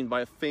what I mean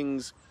by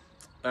things.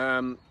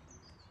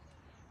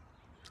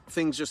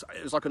 Things just,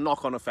 it was like a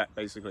knock-on effect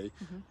basically.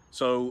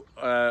 So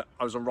I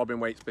was on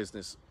Robin Waite's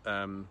business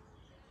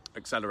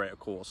accelerator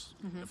course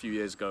a few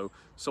years ago.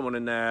 Someone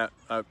in there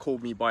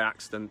called me by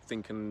accident,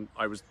 thinking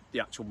I was the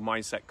actual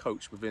mindset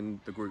coach within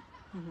the group.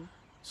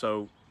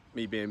 So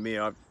me being me,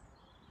 I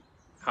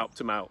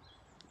helped him out.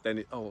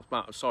 Then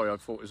Matt, I'm sorry, I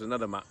thought it was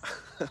another Matt.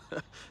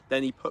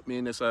 Then he put me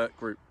in this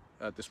group,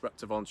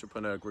 Disruptive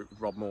Entrepreneur group with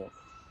Rob Moore.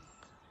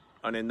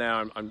 And in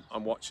there,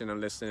 I'm watching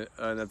and listening.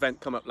 An event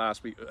come up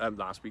last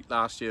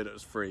year that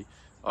was free.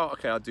 Oh,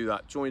 okay, I'll do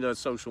that. Joined a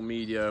social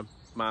media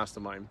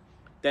mastermind.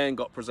 Then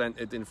got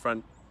presented in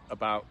front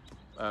about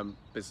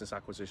business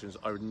acquisitions.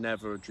 I would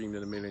never have dreamed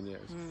in a million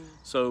years.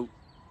 So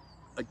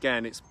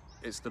again,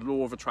 it's the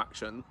law of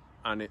attraction,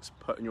 and it's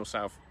putting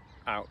yourself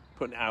out,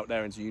 putting it out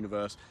there into the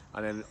universe.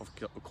 And then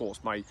of course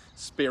my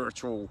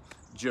spiritual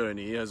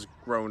journey has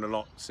grown a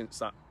lot since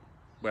that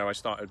where I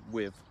started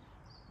with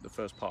the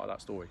first part of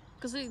that story.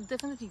 Because it's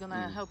definitely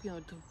gonna help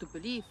you to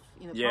believe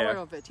in the Yeah. power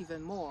of it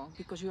even more,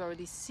 because you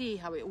already see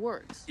how it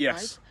works. Yes.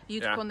 Right?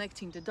 You're Yeah.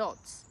 connecting the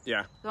dots,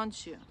 Yeah.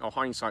 don't you? Oh,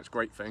 hindsight's a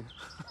great thing.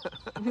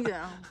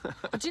 Yeah.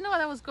 But you know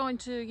what, I was going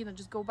to,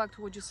 just go back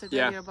to what you said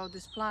Yeah. earlier about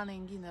this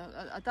planning.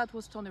 That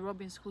was Tony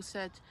Robbins who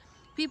said,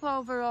 people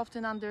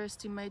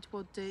overestimate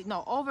what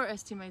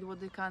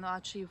they can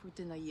achieve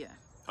within a year,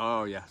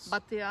 Oh, yes.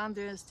 but they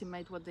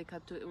underestimate what they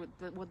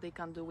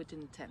can do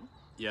within 10.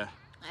 Yeah.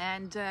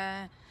 And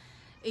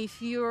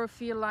if you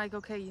feel like,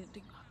 okay,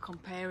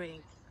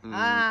 comparing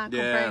yeah,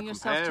 comparing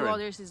yourself to comparing.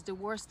 others is the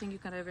worst thing you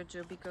can ever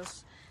do,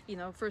 because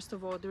first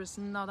of all, there's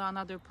not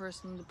another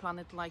person on the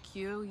planet like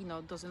you,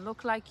 doesn't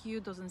look like you,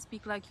 doesn't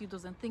speak like you,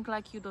 doesn't think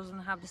like you,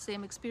 doesn't have the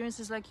same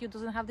experiences like you,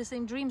 doesn't have the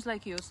same dreams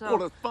like you. So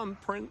What a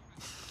thumbprint.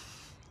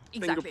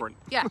 exactly. Fingerprint.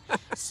 Yeah.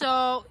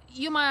 So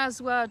you might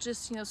as well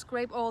just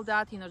scrape all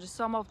that, just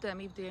some of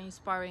them, if they're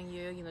inspiring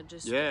you,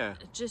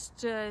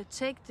 just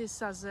take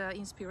this as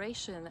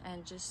inspiration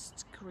and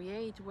just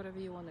create whatever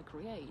you want to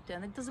create.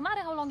 And it doesn't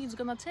matter how long it's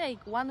gonna take,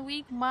 1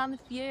 week,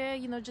 month, year,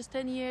 just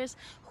 10 years,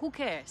 who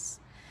cares?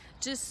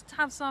 Just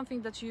have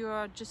something that you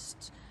are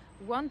just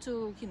want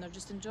to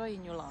just enjoy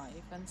in your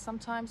life. And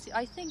sometimes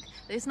I think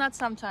it's not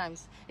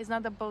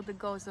about the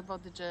goal, it's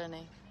about the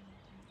journey,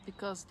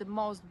 because the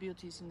most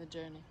beauty is in the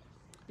journey.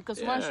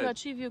 Because once you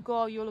achieve your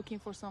goal, you're looking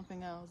for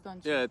something else,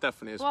 don't you? Yeah,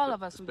 definitely. Well, all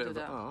of us would do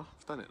that. Oh,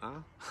 I've done it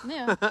now.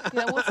 Yeah,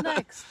 what's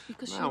next?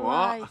 Because Now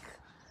what?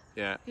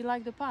 you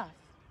like the path.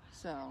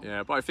 So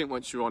Yeah, but I think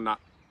once you're on that,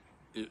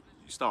 you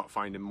start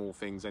finding more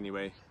things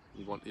anyway.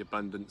 You want the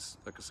abundance,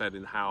 like I said,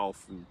 in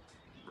health and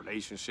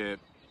relationship,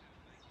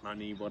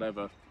 money,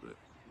 whatever. But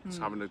it's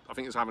I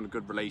think it's having a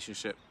good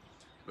relationship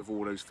with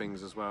all those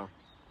things as well,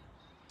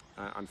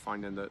 and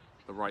finding the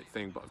right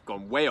thing. But I've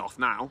gone way off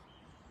now.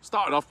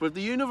 Started off with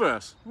the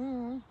universe,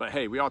 but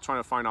hey, we are trying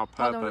to find our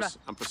purpose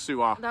and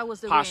pursue our that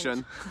was the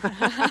passion.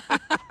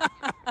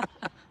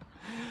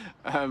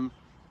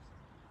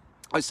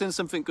 I seen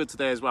something good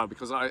today as well,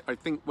 because I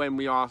think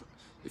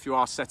if you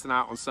are setting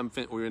out on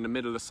something, or you're in the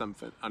middle of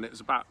something, and it is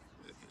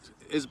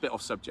a bit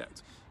off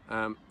subject.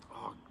 Oh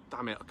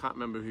damn it, I can't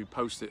remember who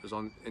posted it. It was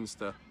on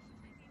Insta.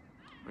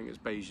 I think it's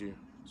Beiju.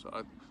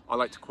 So I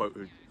like to quote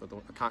who.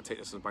 I can't take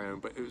this as my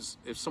own, but it was,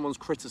 if someone's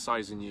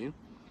criticizing you,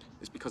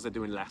 it's because they're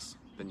doing less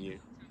than you.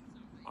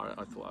 I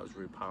thought that was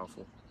really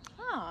powerful.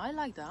 I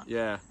like that.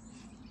 Yeah,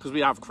 because we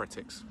have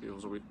critics,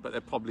 but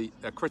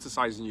they're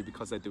criticizing you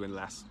because they're doing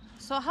less.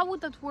 So how would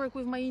that work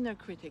with my inner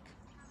critic?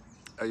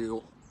 Are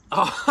you?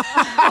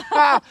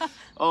 Oh,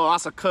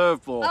 that's a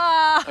curveball.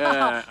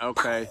 Yeah.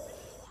 Okay.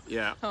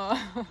 Yeah.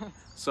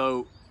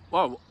 So,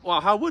 well,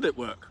 how would it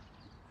work?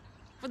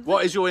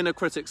 What is your inner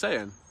critic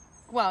saying?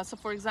 Well, so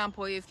for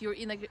example, if your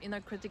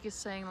inner critic is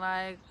saying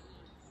like,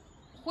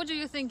 who do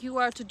you think you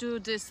are to do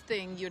this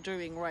thing you're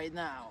doing right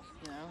now?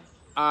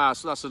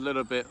 So that's a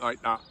little bit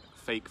like that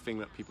fake thing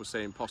that people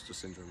say, imposter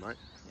syndrome, right?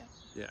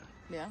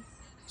 Yeah.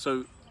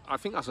 So I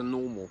think that's a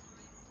normal.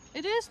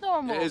 It is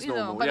normal. It is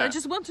normal, but yeah. I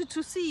just wanted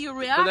to see your But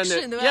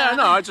reaction. then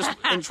I'm just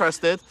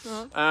interested.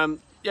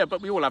 Yeah,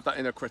 but we all have that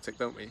inner critic,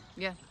 don't we?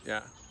 Yeah.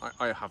 Yeah,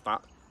 I have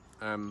that.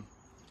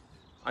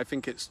 I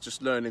think it's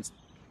just learning.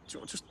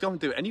 Just go and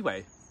do it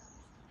anyway.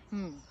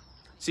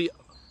 See,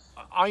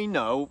 I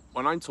know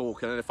when I'm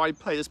talking, and if I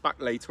play this back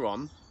later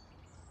on,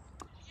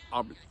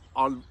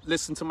 I'll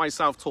listen to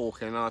myself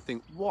talking, and I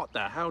think, what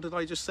the hell did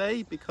I just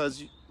say?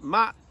 Because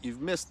Matt,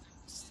 you've missed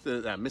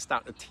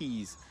out the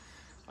T's.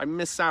 I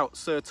miss out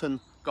certain.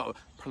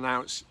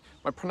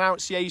 My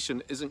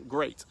pronunciation isn't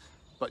great,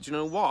 but do you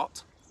know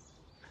what?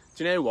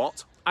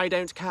 I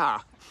don't care.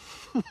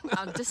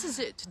 This is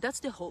it. That's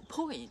the whole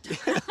point.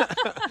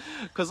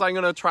 Because I'm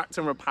going to attract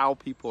and repel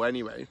people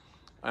anyway,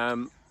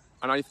 and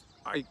I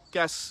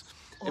guess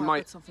it might.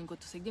 I've got something good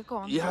to say. Go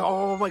on. Yeah.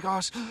 Oh my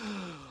gosh.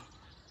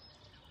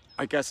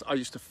 I guess I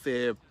used to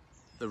fear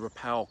the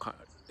repel.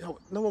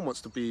 No one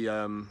wants to be.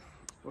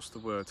 What's the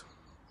word?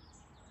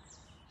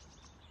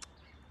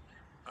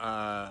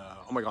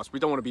 Oh my gosh, we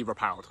don't want to be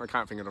repelled. I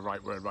can't think of the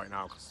right word right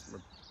now because my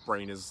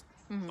brain is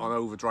on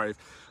overdrive.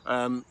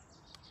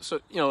 So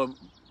no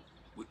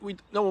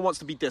one wants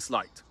to be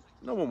disliked.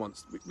 No one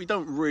wants. We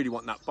don't really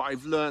want that. But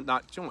I've learned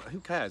that. Do you know what? Who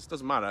cares? It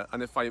doesn't matter.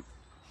 And if I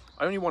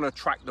only want to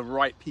attract the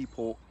right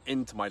people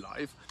into my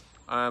life.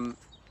 I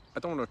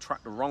don't want to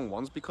attract the wrong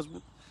ones, because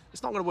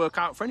it's not going to work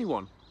out for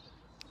anyone.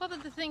 Well,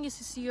 but the thing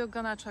is you're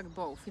gonna attract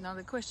both.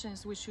 The question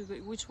is which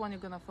one you're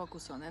gonna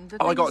focus on. And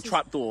I got a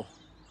trapdoor.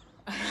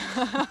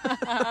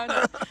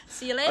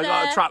 See you later. I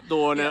got a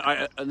trapdoor and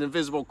an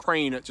invisible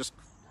crane that just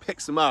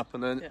picks them up,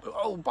 and then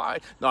bye.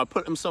 No, I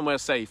put them somewhere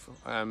safe,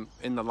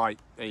 in the light.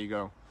 There you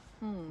go.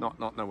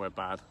 Not nowhere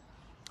bad.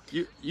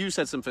 You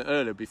said something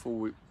earlier before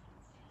we.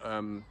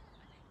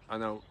 I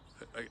know.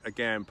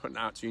 Again, putting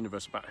out to the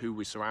universe about who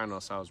we surround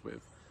ourselves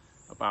with,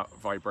 about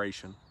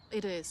vibration.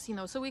 It is,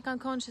 so we can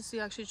consciously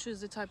actually choose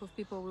the type of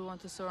people we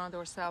want to surround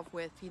ourselves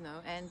with,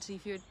 and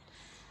if you're.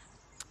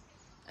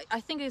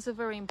 I think it's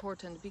very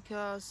important,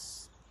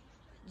 because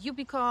you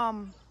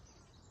become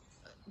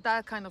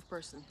that kind of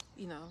person,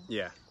 you know.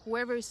 Yeah.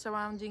 Whoever is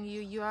surrounding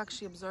you, you're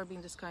actually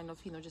absorbing this kind of,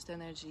 you know, just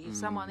energy. If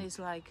someone is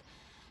like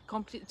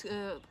complete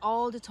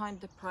all the time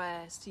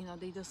depressed, you know,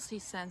 they don't see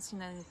sense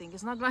in anything.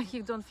 It's not like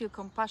you don't feel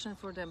compassion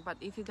for them, but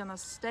if you're gonna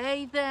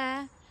stay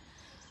there,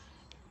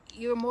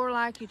 you're more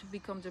likely to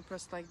become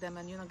depressed like them,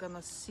 and you're not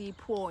gonna see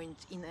point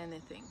in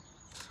anything.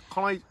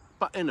 Can I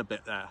butt in a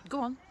bit there?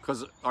 Go on.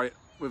 Because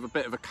with a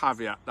bit of a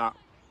caveat that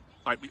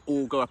like we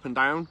all go up and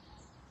down.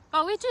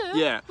 Oh, we do.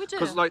 Yeah. We do.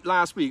 Because like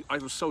last week I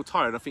was so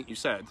tired. I think you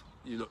said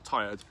you looked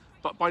tired,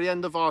 but by the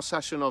end of our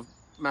session of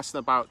messing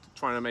about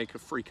trying to make a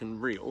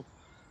freaking reel,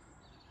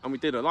 and we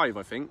did a live,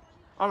 I think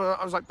I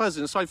was like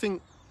buzzing. So I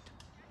think,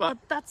 but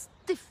that's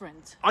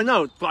different. I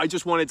know, but I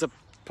just wanted to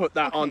put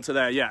that Okay. onto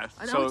there. Yeah.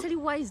 And So I'll tell you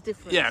why it's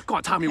different. yeah, go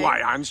on, tell me Okay?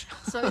 why, Ange.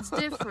 So it's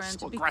different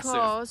So aggressive.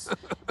 because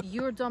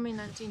your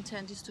dominant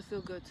intent is to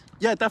feel good.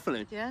 Yeah,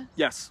 definitely. Yeah.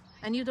 Yes.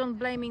 And you don't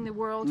blaming the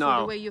world for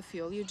No. the way you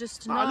feel. You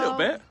just know A little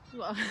bit.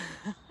 Well,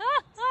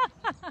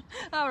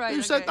 all right.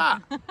 Who said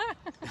okay.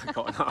 that?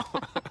 God,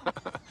 no.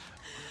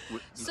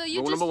 So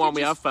you Rule just, number you one,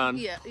 we just- have fun.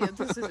 Yeah,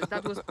 this is it.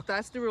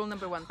 That's the rule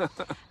number one.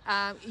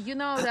 You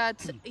know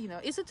that, you know,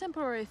 it's a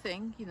temporary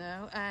thing, you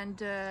know,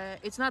 and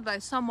it's not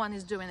like someone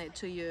is doing it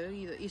to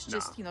you. It's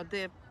just No. you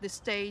know the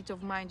state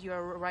of mind you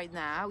are right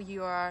now.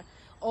 You are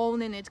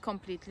owning it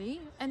completely,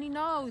 and you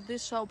know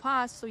this shall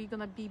pass. So you're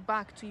gonna be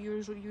back to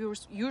your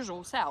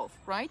usual self,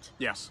 right?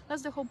 Yes.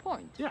 That's the whole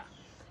point. Yeah.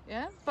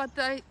 Yeah, but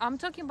I'm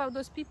talking about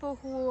those people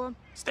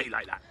Stay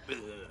like that.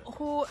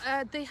 who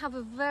they have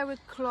a very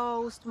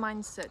closed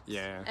mindset.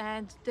 Yeah.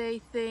 And they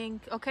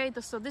think, okay,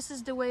 so this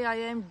is the way I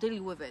am,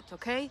 deal with it,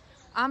 okay?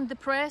 I'm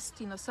depressed,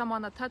 you know,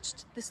 someone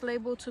attached this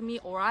label to me,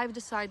 or I've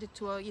decided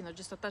to, you know,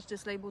 just attach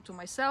this label to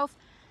myself.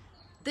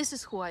 This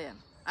is who I am.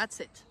 That's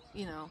it,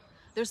 you know.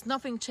 There's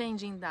nothing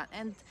changing that.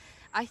 And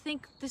I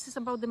think this is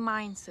about the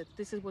mindset.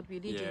 This is what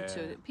we're leading Yeah.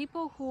 to.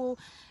 People who,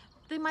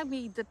 they might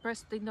be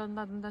depressed, they don't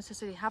not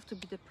necessarily have to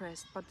be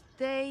depressed, but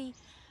they,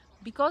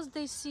 because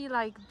they see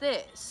like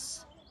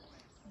this,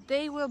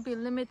 they will be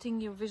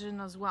limiting your vision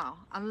as well,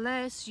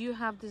 unless you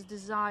have this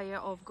desire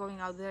of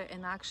going out there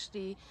and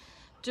actually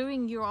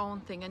doing your own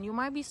thing. And you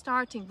might be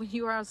starting when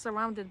you are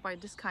surrounded by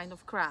this kind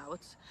of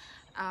crowds.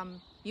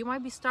 You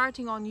might be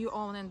starting on your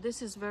own, and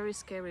this is very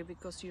scary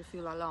because you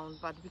feel alone.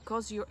 But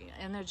because your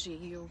energy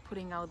you're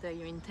putting out there,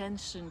 your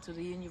intention to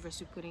the universe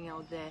you're putting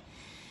out there,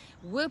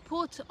 will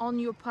put on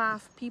your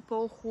path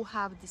people who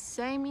have the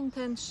same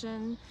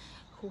intention,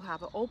 who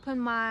have an open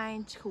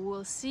mind, who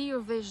will see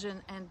your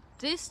vision. And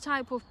this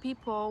type of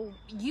people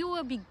you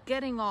will be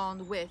getting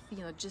on with, you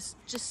know,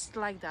 just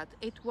like that.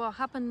 It will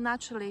happen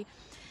naturally,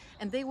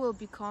 and they will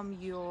become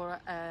your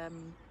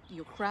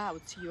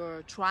crowd,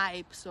 your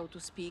tribe, so to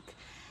speak.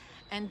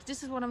 And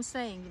this is what I'm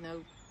saying, you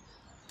know,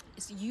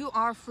 is you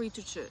are free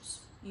to choose.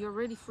 You're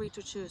really free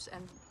to choose,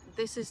 and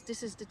this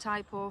is the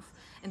type of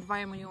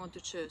environment you want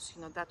to choose,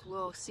 you know, that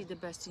will see the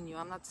best in you.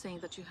 I'm not saying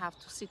that you have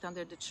to sit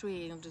under the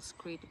tree and just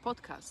create a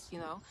podcast, you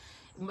know.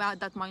 Well,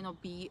 that might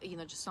not be, you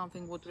know, just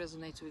something what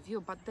resonates with you,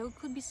 but there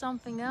could be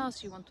something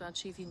else you want to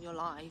achieve in your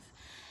life.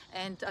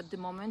 And at the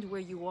moment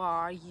where you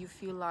are, you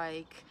feel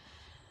like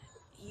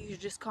you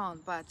just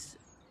can't. But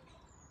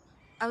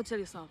I'll tell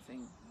you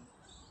something.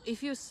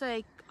 If you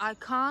say I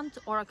can't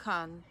or I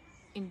can,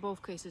 in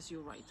both cases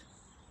you're right.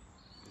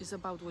 It's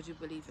about what you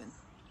believe in.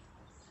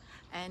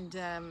 And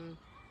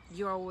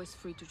you're always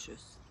free to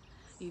choose.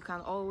 You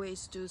can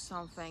always do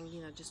something,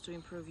 you know, just to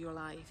improve your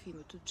life, you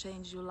know, to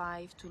change your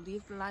life, to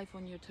live life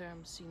on your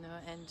terms, you know.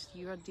 And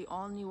you're the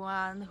only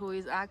one who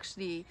is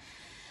actually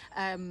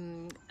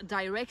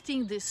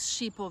directing this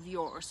ship of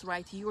yours,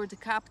 right? You're the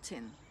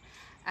captain.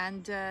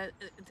 And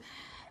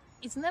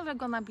it's never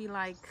gonna be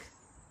like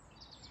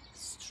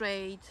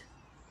straight,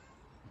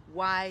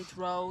 wide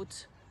road.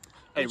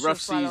 Hey, which you're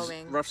rough seas,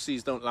 following. rough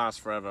seas don't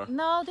last forever.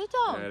 No, they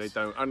don't. Yeah, they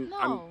don't. And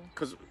No.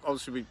 because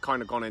obviously we've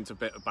kind of gone into a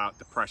bit about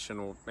depression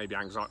or maybe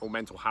anxiety or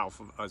mental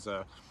health as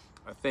a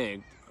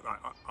thing.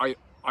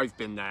 I've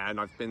been there, and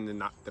I've been in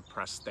that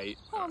depressed state.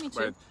 Oh, me too.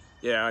 where-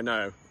 yeah, I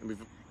know. And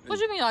What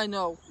do you mean I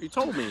know? you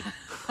told me.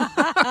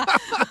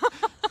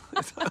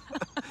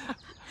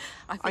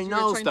 I thought I you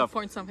know were trying stuff. to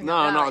point something No,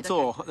 out. not Right, at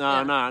all. okay.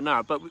 No, Yeah.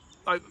 no. But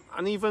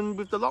and even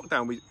with the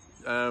lockdown, we, you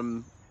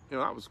know,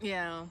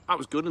 Yeah. that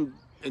was good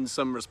in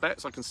some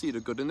respects. I can see the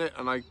good in it,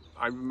 and I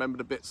remember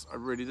the bits I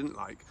really didn't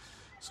like.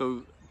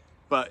 So,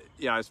 but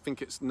yeah, I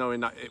think it's knowing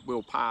that it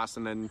will pass,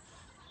 and then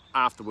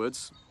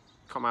afterwards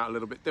come out a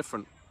little bit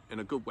different in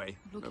a good way,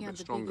 Looking a at bit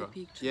the stronger.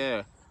 bigger picture.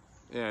 Yeah,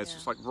 it's Yeah.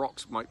 just like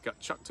rocks might get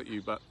chucked at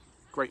you, but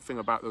great thing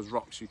about those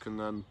rocks, you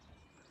can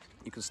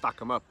stack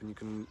them up and you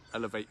can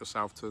elevate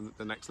yourself to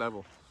the next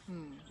level. You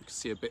can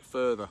see a bit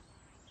further.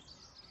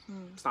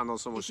 Stand on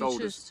someone's If you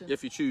shoulders choose to.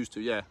 if you choose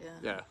to. Yeah, Yeah.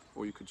 yeah.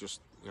 Or you could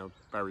just, you know,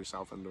 bury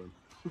yourself under them.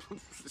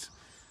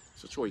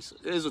 It's a choice.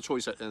 It is a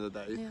choice at the end of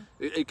the day.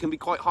 Yeah. It can be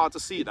quite hard to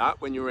see that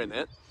when you're in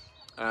it.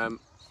 I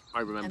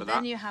remember And that.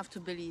 then you have to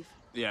believe.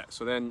 Yeah.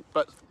 So then,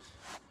 but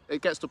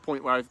it gets to a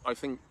point where I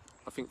think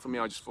for me,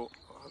 I just thought,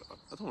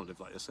 I don't want to live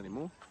like this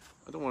anymore.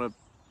 I don't want to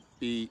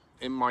be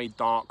in my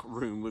dark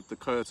room with the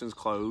curtains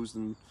closed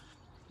and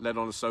led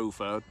on a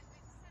sofa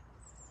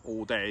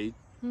all day,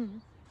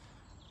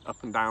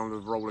 up and down the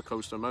roller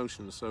coaster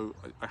emotions. So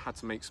I had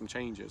to make some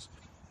changes,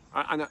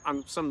 and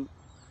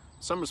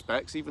some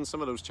respects, even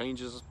some of those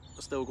changes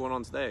are still going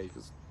on today,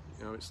 because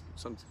it's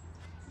some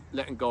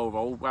letting go of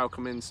old,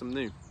 welcoming some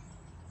new.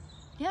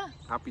 Yeah.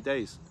 Happy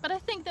days. But I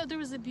think that there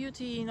is a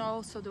beauty in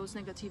also those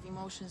negative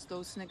emotions,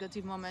 those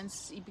negative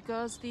moments,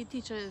 because they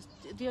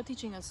are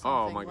teaching us something.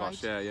 Oh my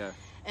gosh, right? yeah.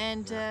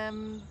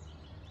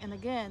 And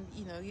again,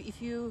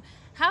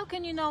 how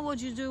can you know what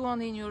you do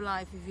on in your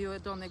life if you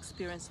don't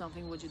experience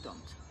something what you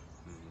don't?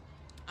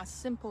 As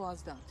simple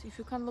as that. If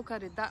you can look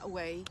at it that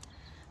way,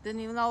 then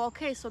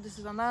okay, so this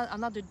is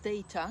another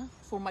data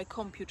for my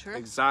computer.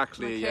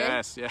 Exactly.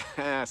 Okay? Yes.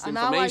 And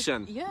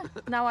information.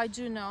 Now I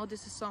do know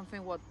this is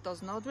something what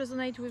does not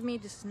resonate with me.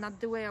 This is not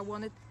the way I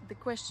want it. The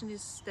question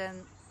is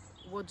then,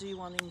 what do you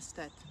want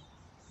instead?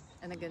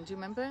 And again, do you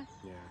remember?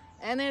 Yeah.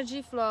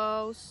 Energy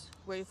flows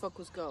where your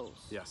focus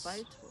goes. Yes.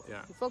 Right?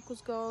 Yeah. Your focus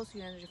goes,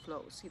 your energy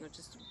flows.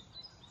 Just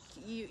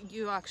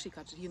you actually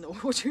catch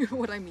it.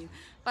 What I mean.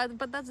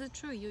 But that's the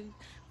truth.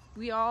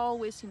 We are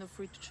always,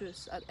 free to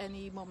choose at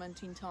any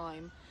moment in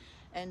time,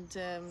 and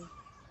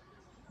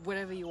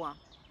wherever you are,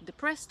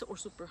 depressed or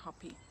super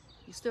happy,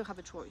 you still have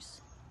a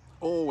choice.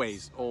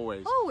 Always.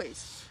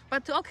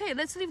 But okay,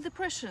 let's leave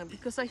depression,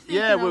 because I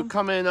think we're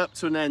coming up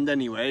to an end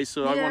anyway.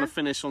 So I want to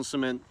finish on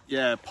something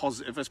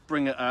positive. Let's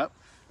bring it up.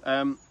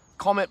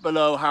 Comment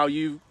below how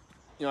you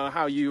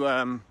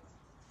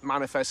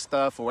manifest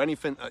stuff, or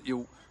anything that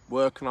you're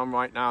working on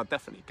right now.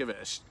 Definitely give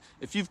it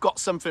if you've got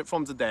something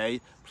from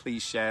today,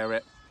 please share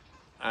it.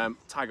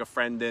 Tag a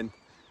friend in,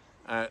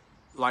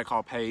 like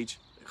our page,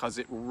 because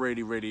it will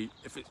really,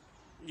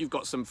 you've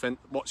got something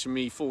watching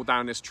me fall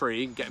down this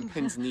tree and getting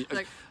pins in the...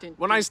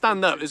 When I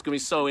stand up, it's going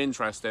to be so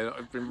interesting.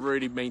 I've been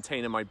really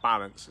maintaining my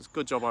balance. It's a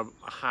good job I'm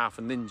half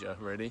a ninja,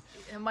 really.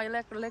 And my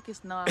leg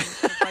is numb.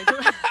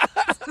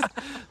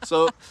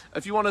 So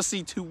if you want to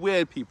see two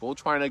weird people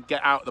trying to get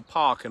out of the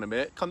park in a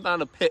bit, come down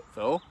to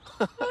Pittville.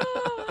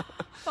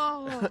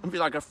 It'd be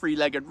like a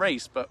three-legged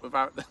race, but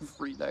without the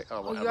three leg.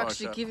 Oh, you're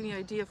actually giving me an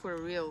idea for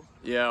a reel.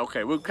 Yeah,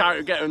 okay. We're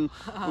going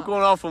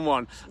off on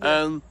one.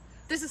 Yeah.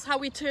 This is how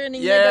we turn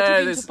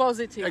negative into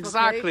positive.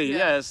 Exactly. Okay?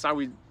 Yeah, it's how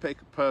we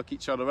perk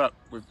each other up.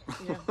 We've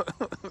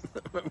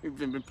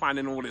been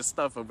planning all this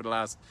stuff over the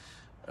last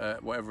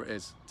whatever it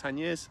is, 10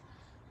 years.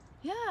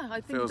 Yeah,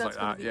 I think feels that's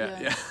like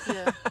that.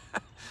 Yeah.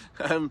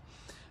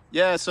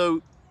 Yeah.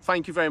 So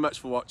thank you very much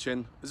for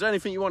watching. Is there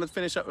anything you want to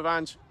finish up with,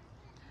 Ange?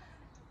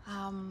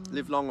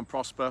 Live long and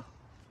prosper.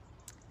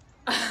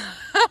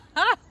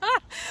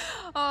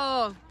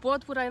 Oh,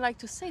 what would I like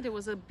to say? There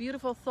was a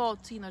beautiful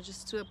thought,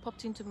 just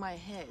popped into my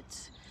head.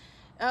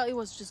 It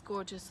was just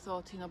gorgeous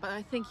thought, but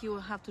I think you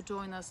will have to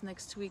join us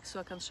next week so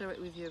I can share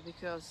it with you,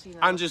 because,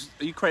 And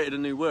you created a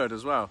new word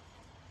as well.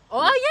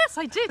 Oh, yes,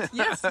 I did.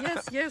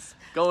 Yes.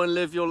 Go and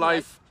live your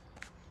life.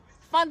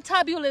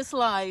 Fantabulous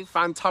life.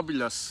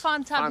 Fantabulous.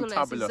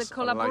 It's a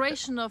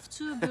collaboration of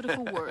two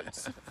beautiful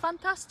words.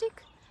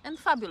 Fantastic and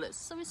fabulous.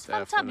 So it's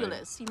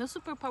fantabulous,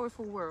 super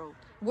powerful word.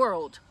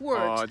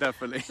 Oh,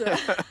 definitely.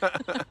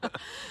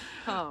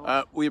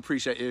 We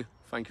appreciate you.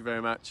 Thank you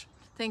very much.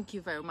 Thank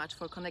you very much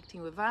for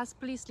connecting with us.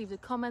 Please leave the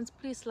comments.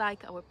 Please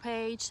like our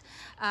page.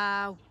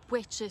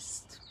 We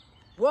just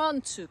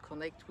want to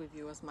connect with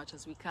you as much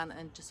as we can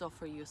and just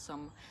offer you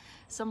some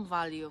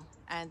value.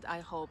 And I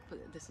hope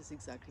this is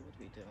exactly what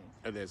we're doing.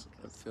 It is.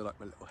 I feel like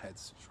my little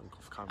head's shrunk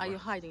off camera. Are you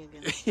hiding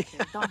again? Okay,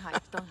 don't hide.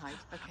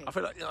 Okay. I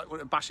feel like I want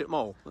to bash it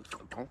more.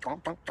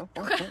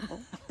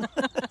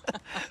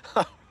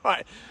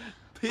 Right.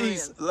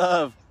 Peace, Brilliant.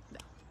 love.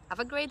 Have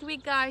a great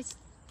week, guys.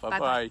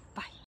 Bye-bye.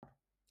 Bye.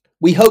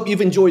 We hope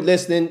you've enjoyed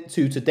listening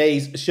to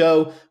today's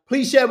show.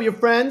 Please share with your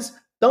friends.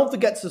 Don't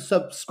forget to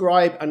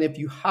subscribe. And if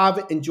you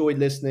have enjoyed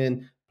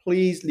listening,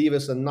 please leave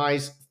us a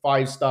nice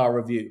 5-star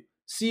review.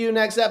 See you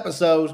next episode.